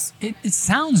sorts. It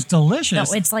sounds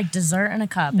delicious. No, it's like dessert in a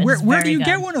cup. where It's do very you good.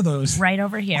 get one of those? Right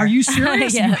over here. Are you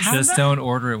serious? You Yes. have Just that? don't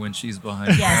order it when she's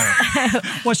behind.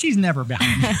 Yes. Well, she's never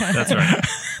behind. That's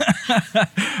right.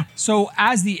 So,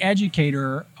 as the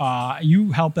educator,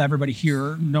 you help everybody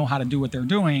here know how to do what they're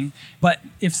doing. But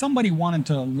if somebody wanted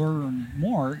to learn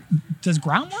more, does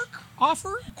Groundwork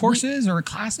offer courses or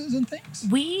classes and things?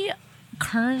 We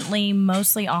currently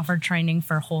mostly offer training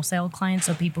for wholesale clients,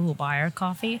 so people who buy our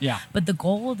coffee. Yeah. But the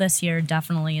goal this year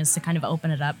definitely is to kind of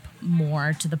open it up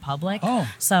more to the public. Oh.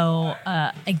 So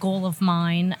a goal of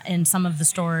mine in some of the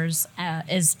stores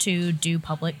is to do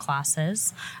public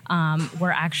classes. We're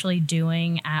actually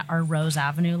doing at our Rose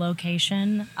Avenue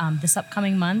location this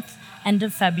upcoming month. End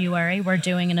of February, we're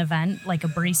doing an event like a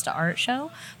barista art show,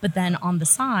 but then on the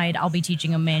side, I'll be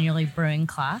teaching a manually brewing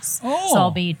class. Oh. So I'll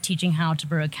be teaching how to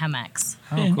brew a Chemex.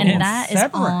 In- And in that is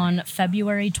February. on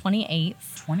February 28th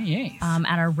 28th.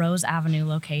 at our Rose Avenue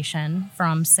location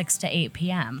from 6 to 8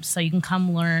 p.m. So you can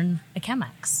come learn a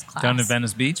Chemex class. Down in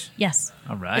Venice Beach? Yes.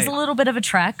 All right. It's a little bit of a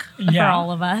trek for Yeah.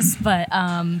 all of us, but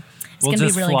it's We'll going to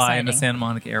just be really fly exciting. into Santa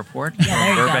Monica Airport. Yeah, there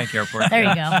you go. Burbank Airport. There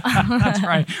you go. That's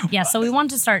right. Yeah, so we want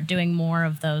to start doing more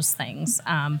of those things.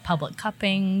 Public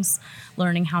cuppings,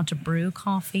 learning how to brew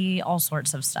coffee, all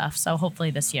sorts of stuff. So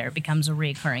hopefully this year it becomes a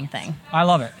recurring thing. I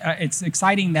love it. It's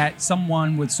exciting that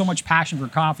someone with so much passion for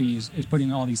coffee is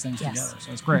putting all these things Yes. together.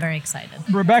 So it's I'm great. very excited.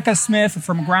 Rebecca Smith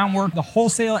from Groundwork, the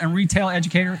wholesale and retail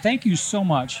educator. Thank you so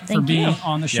much for Thank being you.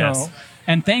 on the show. Yes.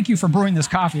 And thank you for brewing this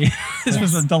coffee. This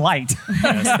was a delight.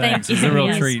 Yes, thanks. It's a you. real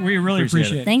Yes. treat. We really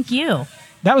appreciate it. Thank you.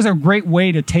 That was a great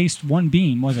way to taste one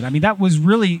bean, wasn't it? I mean, that was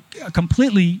really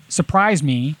completely surprised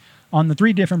me on the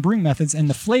 3 different brewing methods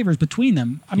and the flavors between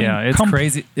them. I mean, Yeah, it's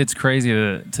crazy. It's crazy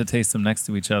to taste them next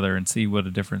to each other and see what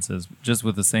a difference is just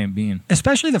with the same bean.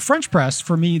 Especially the French press,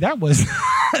 for me, that was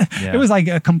Yeah. it was like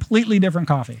a completely different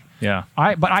coffee. Yeah.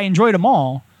 But I enjoyed them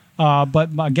all. But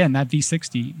again, that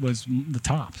V60 was the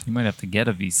top. You might have to get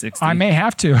a V60. I may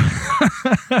have to.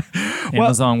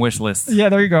 Amazon wish list. Yeah,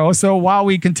 there you go. So while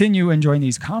we continue enjoying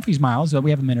these coffee smiles, we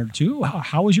have a minute or two.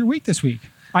 How was your week this week?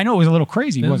 I know it was a little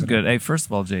crazy, It was wasn't good. Hey, first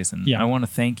of all, Jason, Yeah. I want to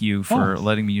thank you for Oh.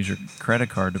 letting me use your credit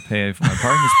card to pay for my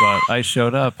parking spot. I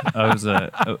showed up. I was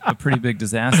a pretty big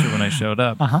disaster when I showed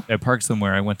up. Uh-huh. I parked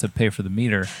somewhere. I went to pay for the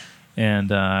meter and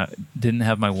didn't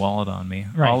have my wallet on me.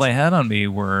 Right. All I had on me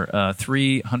were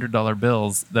 $300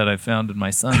 bills that I found in my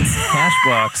son's cash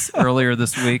box earlier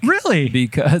this week. Really?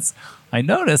 Because I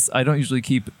noticed I don't usually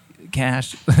keep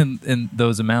cash in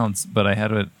those amounts, but I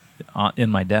had it in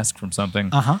my desk from something.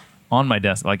 Uh-huh. On my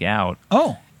desk, like out,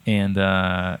 Oh, and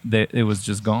it was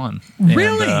just gone. And,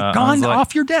 really? I Gone was like-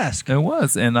 off your desk? It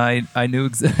was, and I knew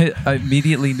I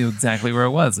immediately knew exactly where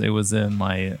it was. It was in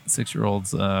my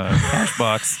 6-year-old's cash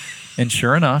box, and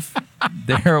sure enough,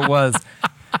 there it was.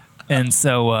 And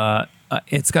so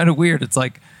it's kind of weird. It's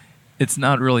like it's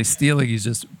not really stealing; he's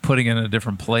just putting it in a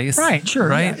different place. Right, sure.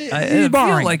 Right. Yeah, I he's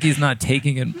borrowing feel like he's not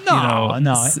taking it. No,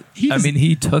 no. I mean,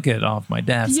 he took it off my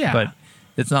desk, Yeah. but.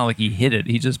 It's not like he hid it.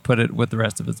 He just put it with the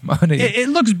rest of his money. It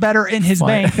looks better in his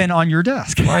Fine. bank than on your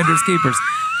desk. Finders keepers.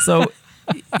 So,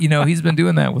 he's been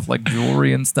doing that with like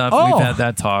jewelry and stuff. Oh. We've had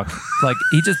that talk. Like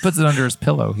he just puts it under his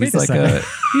pillow. He's Wait a like second.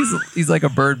 he's like a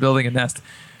bird building a nest.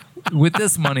 With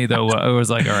this money though, I was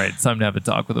like, all right, it's time to have a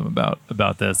talk with him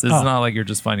about this. It's Oh. not like you're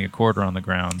just finding a quarter on the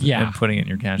ground Yeah. and putting it in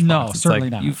your cash No, box. It's certainly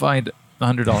like not. you find a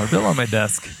 $100 bill on my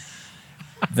desk,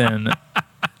 then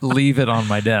leave it on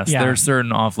my desk. Yeah. There's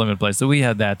certain off-limit places. So we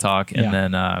had that talk, and Yeah.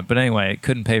 then, but anyway, I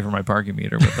couldn't pay for my parking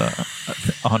meter with a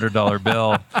 $100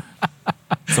 bill.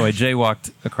 So I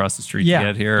jaywalked across the street Yeah. to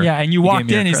get here. Yeah, and you He gave walked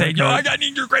me a in and he credit said, card. I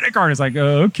need your credit card. It's like,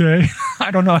 okay.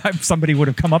 I don't know if somebody would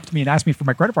have come up to me and asked me for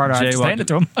my credit card. I'd just hand it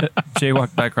to him.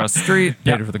 Jaywalked back across the street,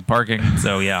 paid Yeah. for the parking.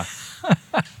 So yeah.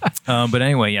 But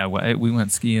anyway, yeah, we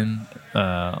went skiing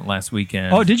last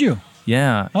weekend. Oh, did you?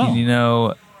 Yeah. Oh.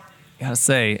 And, gotta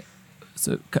say,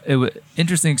 so it was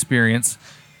interesting experience.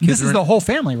 This is the whole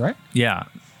family, right? Yeah.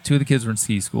 2 of the kids were in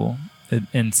ski school.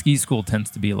 And ski school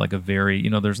tends to be like a very,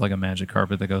 there's like a magic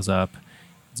carpet that goes up.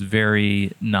 It's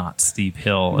very not steep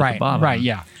hill at the bottom. Right,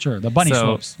 yeah, sure. The bunny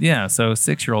slopes. Yeah, so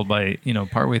 6-year-old by,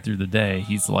 partway through the day,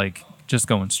 he's like just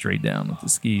going straight down with the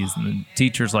skis. And the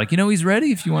teacher's like, he's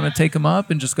ready if you want to take him up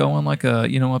and just go on like a,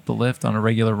 up the lift on a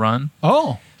regular run.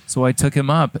 Oh. So I took him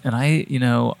up, and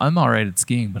I'm all right at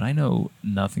skiing, but I know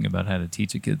nothing about how to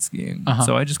teach a kid skiing. Uh-huh.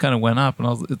 So I just kind of went up,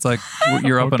 and it's like,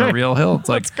 you're up on a real hill. It's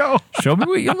like, Let's go. Show me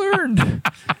what you learned.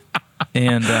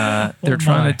 And they're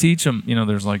trying to teach him,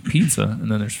 there's like pizza, and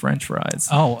then there's French fries.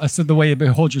 Oh, so the way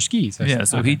you hold your skis. Yeah,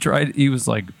 so he was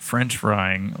like French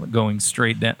frying, going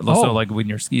straight down. Oh. So like when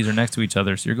your skis are next to each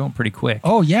other, so you're going pretty quick.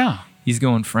 Oh, yeah. He's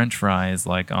going French fries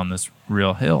like on this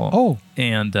real hill. Oh.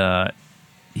 And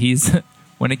he's...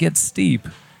 When it gets steep,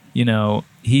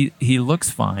 he looks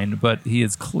fine, but he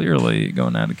is clearly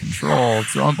going out of control.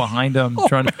 So I'm behind him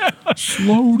trying to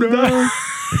slow down,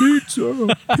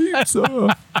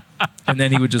 pizza. And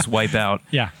then he would just wipe out.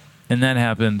 Yeah. And that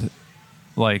happened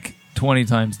like 20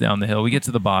 times down the hill. We get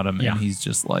to the bottom, Yeah. and he's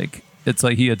just like, it's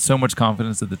like he had so much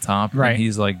confidence at the top, Right. and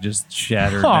he's like just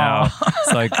shattered Aw. now.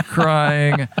 It's like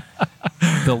crying.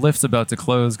 The lift's about to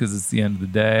close because it's the end of the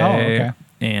day. Oh, okay.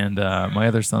 And my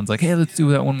other son's like, "Hey, let's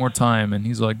do that one more time." And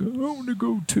he's like, "I want to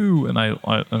go too." And I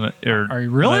Are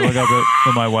you really? And I look up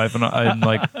at my wife, and I'm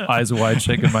like eyes wide,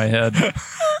 shaking my head.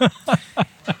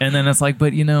 And then it's like,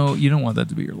 but you don't want that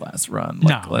to be your last run.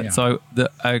 Like, No, yeah. So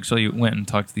I actually went and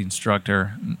talked to the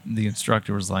instructor. The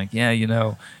instructor was like, "Yeah,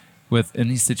 in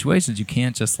these situations, you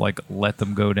can't just like let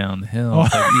them go down the hill.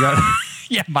 Like, you gotta,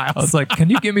 Yeah, Miles. I was like, can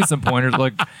you give me some pointers?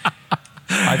 Like,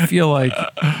 I feel like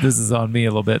this is on me a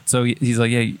little bit. So he's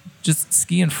like, yeah, just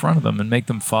ski in front of them and make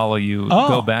them follow you. Oh,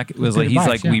 Go back. It was good like, he's advice,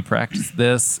 like, yeah. we practiced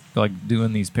this, like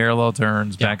doing these parallel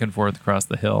turns Yeah. back and forth across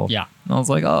the hill. Yeah. And I was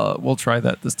like, oh, we'll try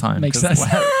that this time. Makes 'Cause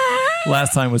sense.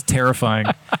 Last time was terrifying.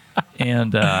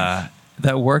 And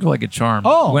that worked like a charm.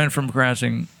 Oh. Went from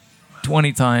crashing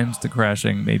 20 times to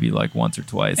crashing maybe like once or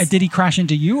twice. And did he crash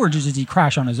into you, or did he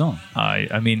crash on his own?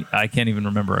 I mean, I can't even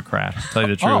remember a crash, to tell you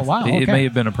the truth. Oh, wow, It okay. may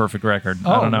have been a perfect record.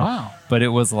 I Oh, don't know. wow. But it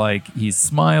was like he's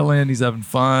smiling, he's having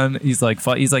fun. He's like,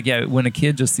 yeah, when a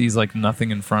kid just sees like nothing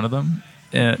in front of them,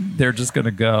 they're just going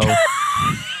to go.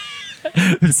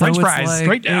 French it's fries, like-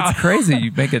 straight down. It's crazy.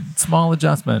 You make a small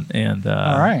adjustment, and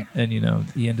All right. and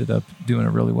he ended up doing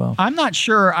it really well. I'm not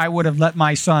sure I would have let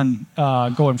my son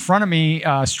go in front of me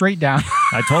straight down.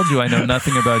 I told you I know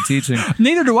nothing about teaching.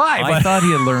 Neither do I. I but thought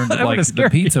he had learned That like would've the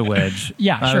scared me. pizza wedge.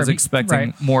 Yeah, I sure. was expecting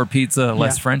Right. more pizza,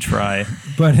 less Yeah. French fry,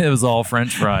 but it was all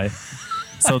French fry.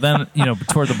 So then,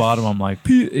 toward the bottom, I'm like,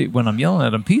 when I'm yelling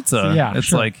at him, pizza. Yeah, it's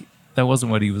sure. like that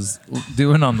wasn't what he was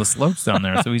doing on the slopes down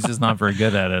there. So he's just not very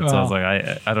good at it. So I was like,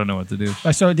 I don't know what to do.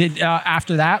 So did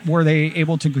after that, were they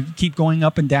able to keep going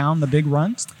up and down the big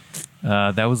runs?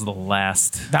 That was the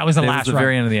last. That was the it last was the run.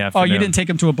 very end of the Oh, afternoon. you didn't take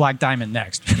him to a Black Diamond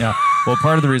next. Yeah. Well,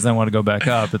 part of the reason I want to go back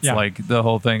up, it's Yeah. like the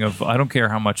whole thing of I don't care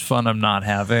how much fun I'm not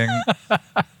having.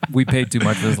 We paid too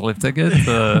much for this lift ticket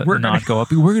to We're not go up.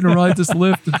 We're going to ride this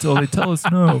lift until they tell us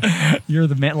no. You're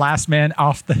the last man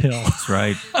off the hill. That's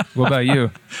right. What about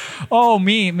you? Oh,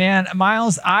 me, man.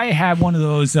 Miles, I have one of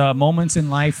those moments in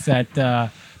life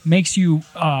that makes you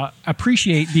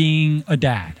appreciate being a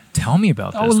dad. Tell me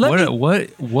about Oh, this.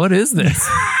 let What is this?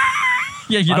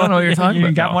 Yeah, you I don't know what you're talking you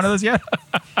about got now. one of those yet?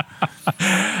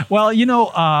 Well,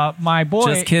 my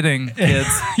boy. Just kidding, kids.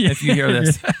 If you hear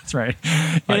this, That's right.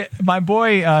 My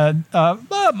boy, a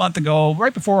month ago,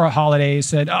 right before a holiday,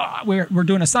 said, we're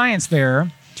doing a science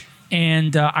fair,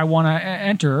 and I want to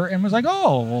enter, and was like,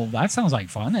 oh, well, that sounds like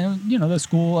fun. And, the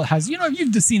school has,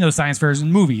 you've just seen those science fairs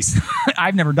in movies.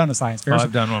 I've never done a science fair. Oh, so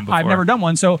I've done one before. I've never done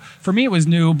one. So for me, it was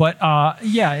new. But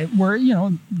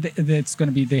it's going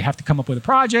to be, they have to come up with a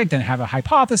project and have a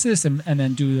hypothesis and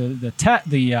then do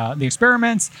the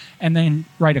experiments and then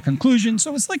write a conclusion.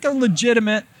 So it's like a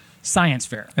legitimate science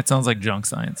fair. it sounds like junk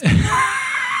science.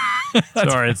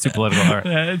 Sorry, it's too political. All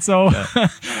right.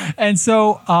 And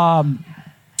so,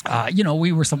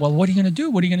 we were saying, well, what are you going to do?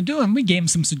 What are you going to do? And we gave him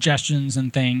some suggestions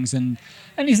and things. And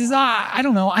he says, I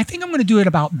don't know. I think I'm going to do it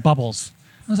about bubbles.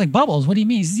 I was like, bubbles? What do you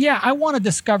mean? He says, yeah, I want to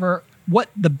discover what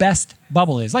the best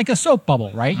bubble is. Like a soap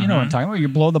bubble, right? You know what I'm talking about? You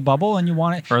blow the bubble and you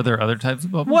want it. Are there other types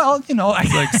of bubbles? Well,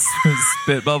 like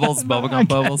spit bubbles, bubblegum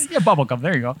bubbles. Yeah, bubblegum.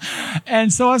 There you go.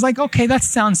 And so I was like, okay, that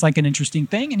sounds like an interesting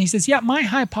thing. And he says, yeah, my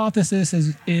hypothesis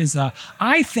is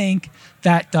I think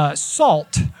that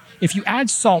salt if you add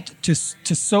salt to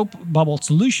soap bubble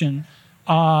solution,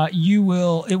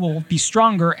 it will be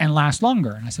stronger and last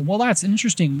longer. And I said, well, that's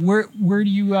interesting. Where do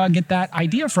you get that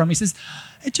idea from? He says,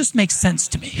 it just makes sense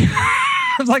to me.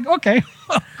 I was like, okay,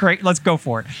 great, let's go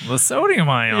for it. The sodium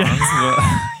ions.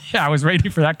 Yeah, I was waiting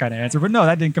for that kind of answer, but no,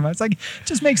 that didn't come out. It's like, it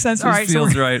just makes sense. Just All right,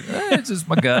 feels right. It's just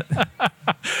my gut.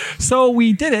 So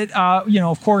we did it.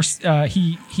 Of course,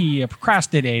 he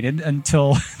procrastinated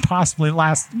until possibly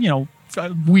last,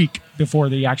 a week before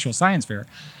the actual science fair.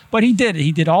 But he did it.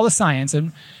 He did all the science,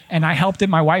 and I helped him.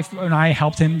 My wife and I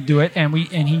helped him do it, and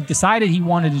he decided he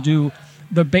wanted to do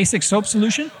the basic soap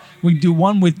solution. We do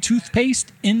one with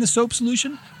toothpaste in the soap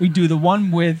solution. We do the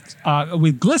one with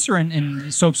glycerin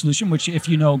in soap solution, which, if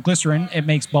you know glycerin, it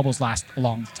makes bubbles last a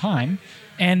long time.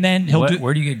 And then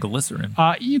Where do you get glycerin?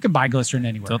 You can buy glycerin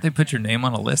anywhere. Don't they put your name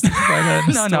on a list if you buy that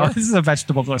in the No, store? this is a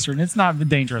vegetable glycerin. It's not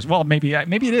dangerous. Well, maybe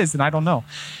it is, and I don't know.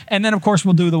 And then, of course,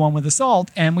 we'll do the one with the salt,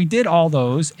 and we did all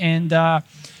those. And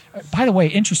by the way,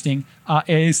 interesting,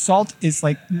 salt is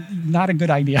like not a good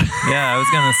idea. Yeah, I was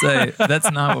going to say,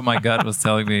 that's not what my gut was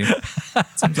telling me. It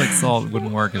seems like salt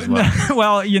wouldn't work as well.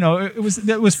 Well,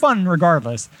 it was fun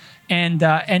regardless.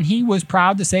 And he was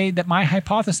proud to say that my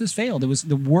hypothesis failed. It was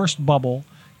the worst bubble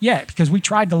yet, because we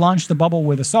tried to launch the bubble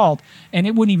with a salt, and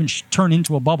it wouldn't even turn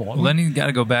into a bubble. Well, then you got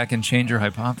to go back and change your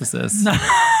hypothesis.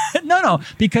 No,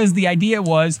 because the idea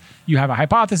was you have a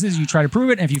hypothesis, you try to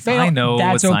prove it, and if you fail, I know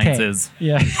that's what okay. science is.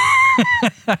 Yeah.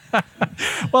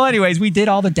 Well, anyways, we did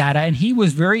all the data, and he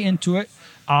was very into it.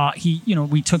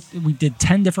 We did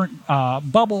 10 different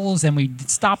bubbles, and we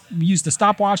used the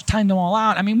stopwatch, timed them all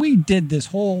out. I mean, we did this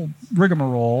whole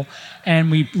rigmarole,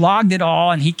 and we logged it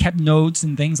all, and he kept notes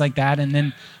and things like that. And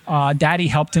then Daddy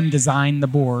helped him design the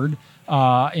board.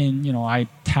 I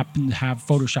happen to have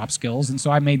Photoshop skills, and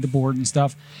so I made the board and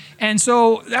stuff. And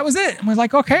so that was it. And we're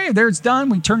like, okay, there it's done.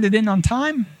 We turned it in on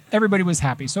time. Everybody was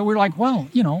happy. So we're like, well,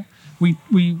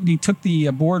 we took the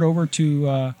board over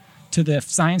to the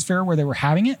science fair where they were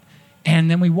having it.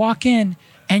 And then we walk in,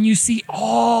 and you see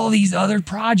all these other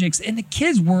projects, and the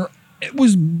kids it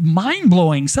was mind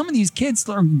blowing. Some of these kids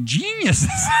are geniuses.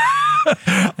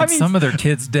 Some of their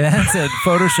kids' dads had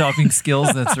photoshopping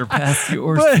skills that surpassed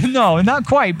yours. But no, not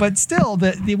quite. But still,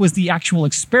 it was the actual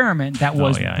experiment that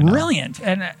was brilliant.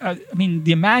 And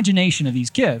the imagination of these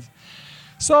kids.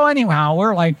 So anyhow,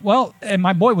 we're like, well, and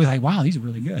my boy was like, wow, these are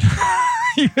really good.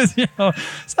 So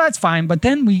that's fine. But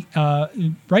then we,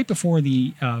 right before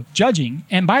the judging,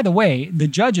 and by the way, the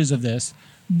judges of this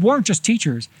weren't just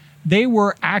teachers. They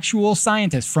were actual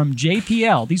scientists from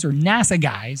JPL. These are NASA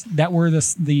guys that were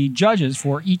the judges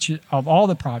for each of all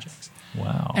the projects.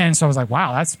 Wow. And so I was like,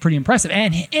 wow, that's pretty impressive.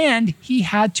 And he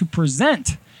had to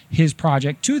present his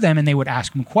project to them, and they would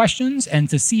ask him questions and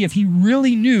to see if he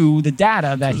really knew the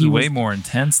data that he was. Way more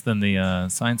intense than the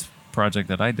science project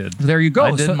that I did. There you go.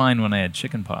 I did mine when I had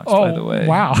chickenpox, by the way.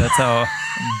 Wow. That's how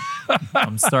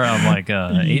I'm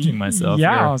aging myself here.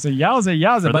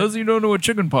 Yowza. For those of you who don't know what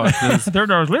chickenpox is. There are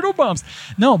those little bumps.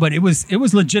 No, but it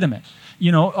was legitimate.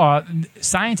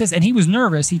 Scientists, and he was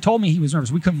nervous. He told me he was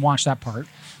nervous. We couldn't watch that part.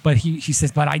 But he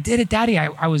says, but I did it, Daddy.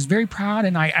 I was very proud,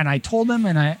 and I told him,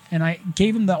 and I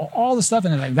gave him all the stuff,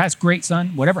 and I was like, that's great,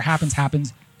 son. Whatever happens.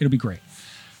 It'll be great.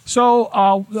 So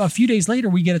a few days later,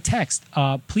 we get a text.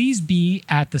 Please be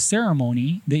at the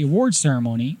ceremony, the award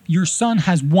ceremony. Your son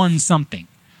has won something.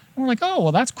 And we're like, oh,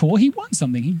 well, that's cool. He won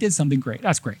something. He did something great.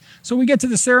 That's great. So we get to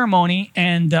the ceremony,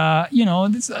 and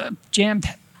it's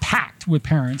jam-packed with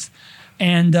parents,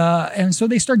 and so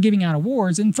they start giving out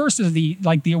awards. And first is the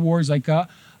awards like.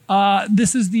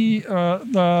 This is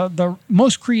the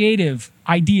most creative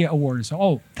idea award. So,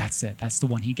 oh, that's it. That's the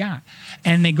one he got.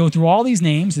 And they go through all these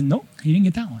names, and nope, he didn't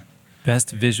get that one.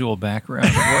 Best visual background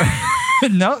award.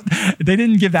 No, they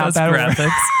didn't give out that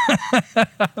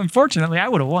graphics. Unfortunately, I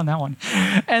would have won that one.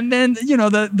 And then,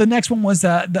 the next one was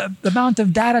the amount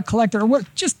of data collector,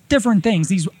 just different things.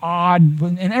 These odd,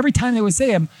 and every time they would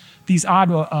say them, these odd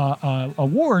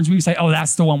awards, we would say, oh,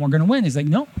 that's the one we're going to win. He's like,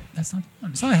 no, that's not the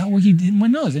one. So well, he didn't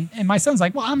win those. And my son's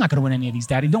like, well, I'm not going to win any of these,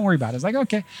 Daddy. Don't worry about it. It's like,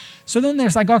 okay. So then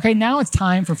there's like, okay, now it's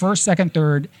time for first, second,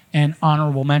 third, and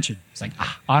honorable mention. It's like,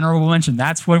 honorable mention.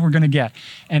 That's what we're going to get.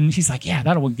 And he's like, yeah,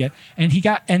 that'll get. And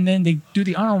then they do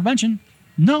the honorable mention.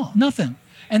 No, nothing.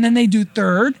 And then they do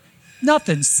third.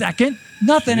 Nothing. Second,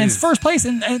 nothing. Jeez. And it's first place.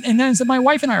 And then so my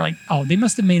wife and I are like, oh, they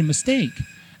must have made a mistake.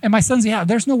 And my son's, yeah,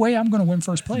 there's no way I'm going to win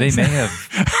first place. They may have.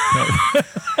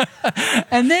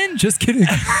 And then, just kidding.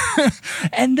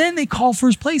 And then they call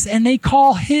first place, and they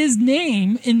call his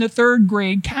name in the third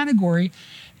grade category.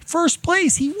 First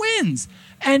place, he wins.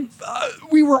 And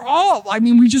we were all,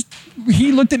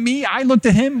 he looked at me, I looked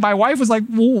at him. My wife was like,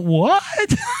 what?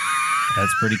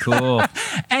 That's pretty cool.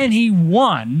 And he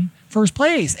won first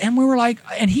place. And we were like,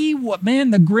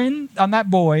 the grin on that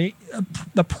boy,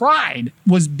 the pride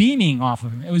was beaming off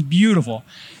of him. It was beautiful.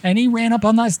 And he ran up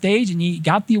on that stage and he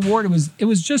got the award. It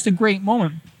was just a great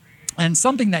moment. And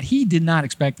something that he did not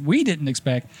expect, we didn't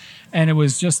expect. And it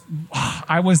was just,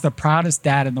 I was the proudest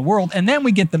dad in the world. And then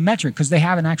we get the metric, because they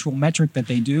have an actual metric that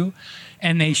they do.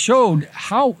 And they showed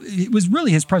how it was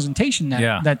really his presentation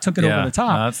that took it over the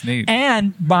top. No, that's neat.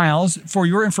 And Miles, for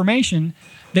your information,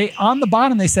 on the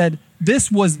bottom they said,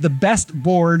 this was the best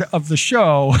board of the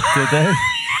show. Did they?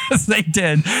 Yes, they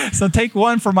did. So take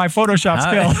one for my Photoshop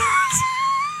skill.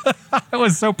 I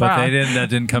was so proud. But that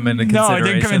didn't come into No, consideration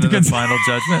it didn't come into in the final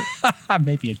judgment.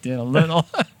 Maybe it did a little.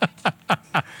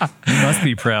 You must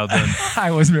be proud then.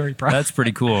 I was very proud. That's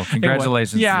pretty cool.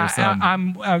 Congratulations to your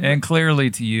son. And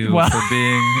clearly to you for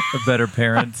being a better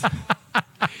parent.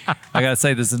 I gotta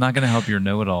say, this is not going to help your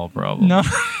know-it-all problem. No.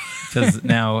 Because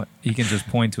now he can just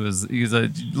point to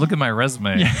look at my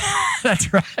resume. Yeah,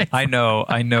 that's right. I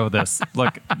know this.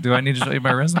 Look, do I need to show you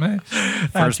my resume?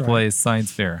 First place,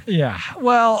 science fair. Yeah.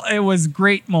 Well, it was a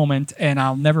great moment, and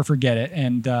I'll never forget it.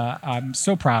 And I'm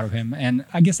so proud of him. And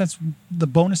I guess that's the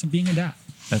bonus of being a dad.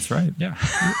 That's right. Yeah.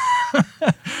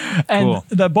 And cool.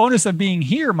 The bonus of being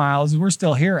here, Miles, we're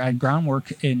still here at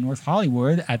Groundwork in North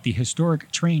Hollywood at the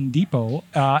historic train depot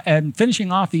and finishing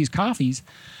off these coffees.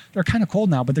 They're kind of cold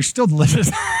now, but they're still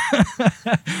delicious.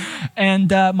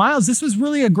 And Miles, this was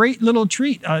really a great little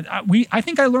treat. I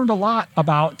think I learned a lot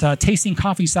about tasting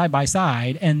coffee side by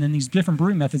side and then these different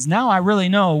brewing methods. Now I really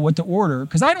know what to order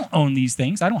because I don't own these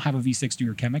things. I don't have a V60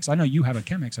 or Chemex. I know you have a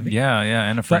Chemex, I think. Yeah,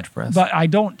 and a French press. But I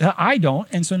don't.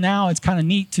 And so now it's kind of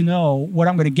neat to know what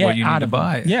I'm going to get what you out need of to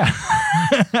buy. them. Yeah.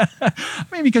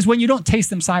 Because when you don't taste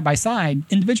them side by side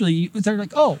individually, they're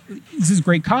like, oh, this is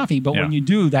great coffee. But when you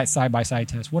do that side by side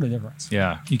test, what a difference.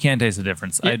 Yeah, you can taste the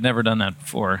difference. I had never done that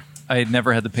before. I had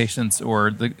never had the patience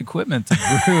or the equipment to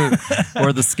brew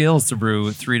or the skills to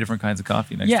brew 3 different kinds of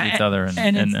coffee next to each other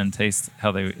and taste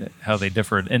how they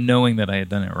differed, and knowing that I had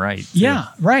done it right. Too. Yeah,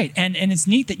 right. And it's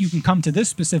neat that you can come to this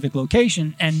specific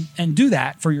location and do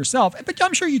that for yourself. But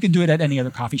I'm sure you could do it at any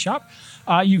other coffee shop.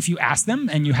 If you ask them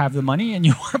and you have the money and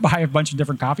you want to buy a bunch of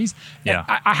different coffees. Yeah.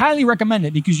 I highly recommend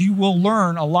it because you will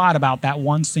learn a lot about that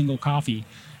one single coffee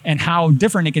and how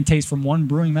different it can taste from one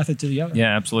brewing method to the other.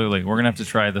 Yeah, absolutely. We're going to have to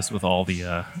try this with all the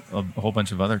a whole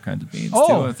bunch of other kinds of beans, too,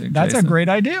 I think, that's Jason. a great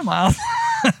idea, Miles.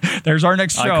 There's our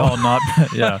next show. I call not,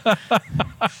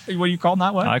 What do you call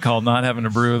not what? I call not having to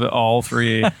brew all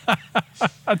 3.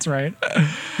 That's right.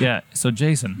 Yeah. So,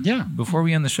 Jason, Yeah. before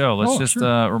we end the show, let's just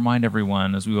sure. remind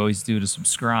everyone, as we always do, to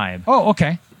subscribe. Oh,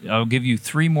 okay. I'll give you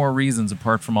 3 more reasons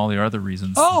apart from all the other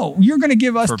reasons. Oh, you're going to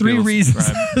give us For 3 people to reasons.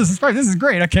 subscribe. This is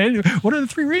great. Okay. What are the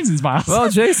 3 reasons, Miles? Well,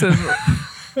 Jason,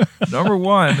 number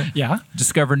 1, yeah.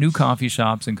 discover new coffee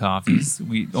shops and coffees.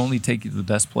 We only take you to the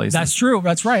best places. That's true.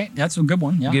 That's right. That's a good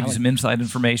one. Yeah. We'll give you some inside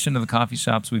information of the coffee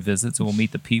shops we visit, so we'll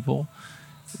meet the people,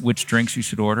 which drinks you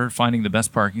should order, finding the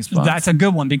best parking spots. That's a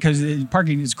good one because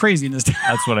parking is crazy in this town.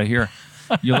 That's what I hear.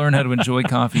 You'll learn how to enjoy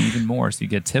coffee even more, so you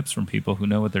get tips from people who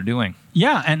know what they're doing.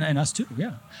 Yeah, and us too.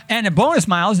 Yeah. And a bonus,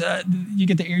 Miles, you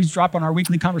get to eavesdrop on our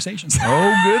weekly conversations.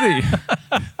 Oh, goody.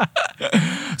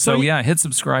 So, hit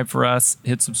subscribe for us.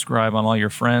 Hit subscribe on all your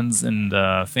friends and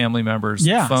family members'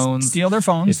 phones. Steal their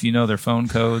phones. If you know their phone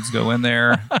codes, go in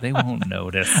there. They won't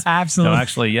notice. Absolutely. No,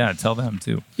 actually, tell them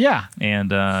too. Yeah.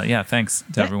 And thanks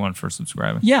to everyone for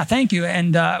subscribing. Yeah, thank you.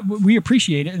 And we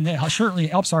appreciate it. And it certainly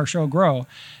helps our show grow.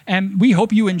 And we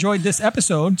hope you enjoyed this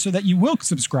episode so that you will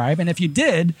subscribe. And if you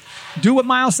did, do what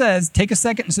Miles says. Take a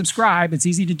second and subscribe. It's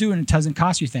easy to do and it doesn't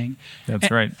cost you a thing.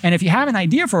 That's right. And if you have an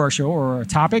idea for our show or a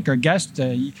topic or a guest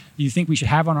you think we should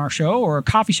have on our show or a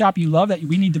coffee shop you love that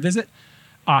we need to visit,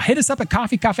 hit us up at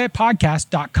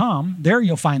coffeecafepodcast.com. There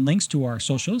you'll find links to our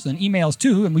socials and emails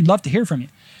too. And we'd love to hear from you.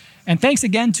 And thanks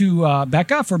again to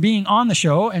Becca for being on the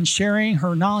show and sharing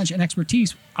her knowledge and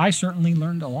expertise. I certainly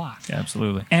learned a lot.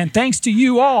 Absolutely. And thanks to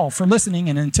you all for listening.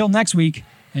 And until next week,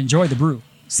 enjoy the brew.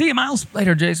 See you, Miles.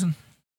 Later, Jason.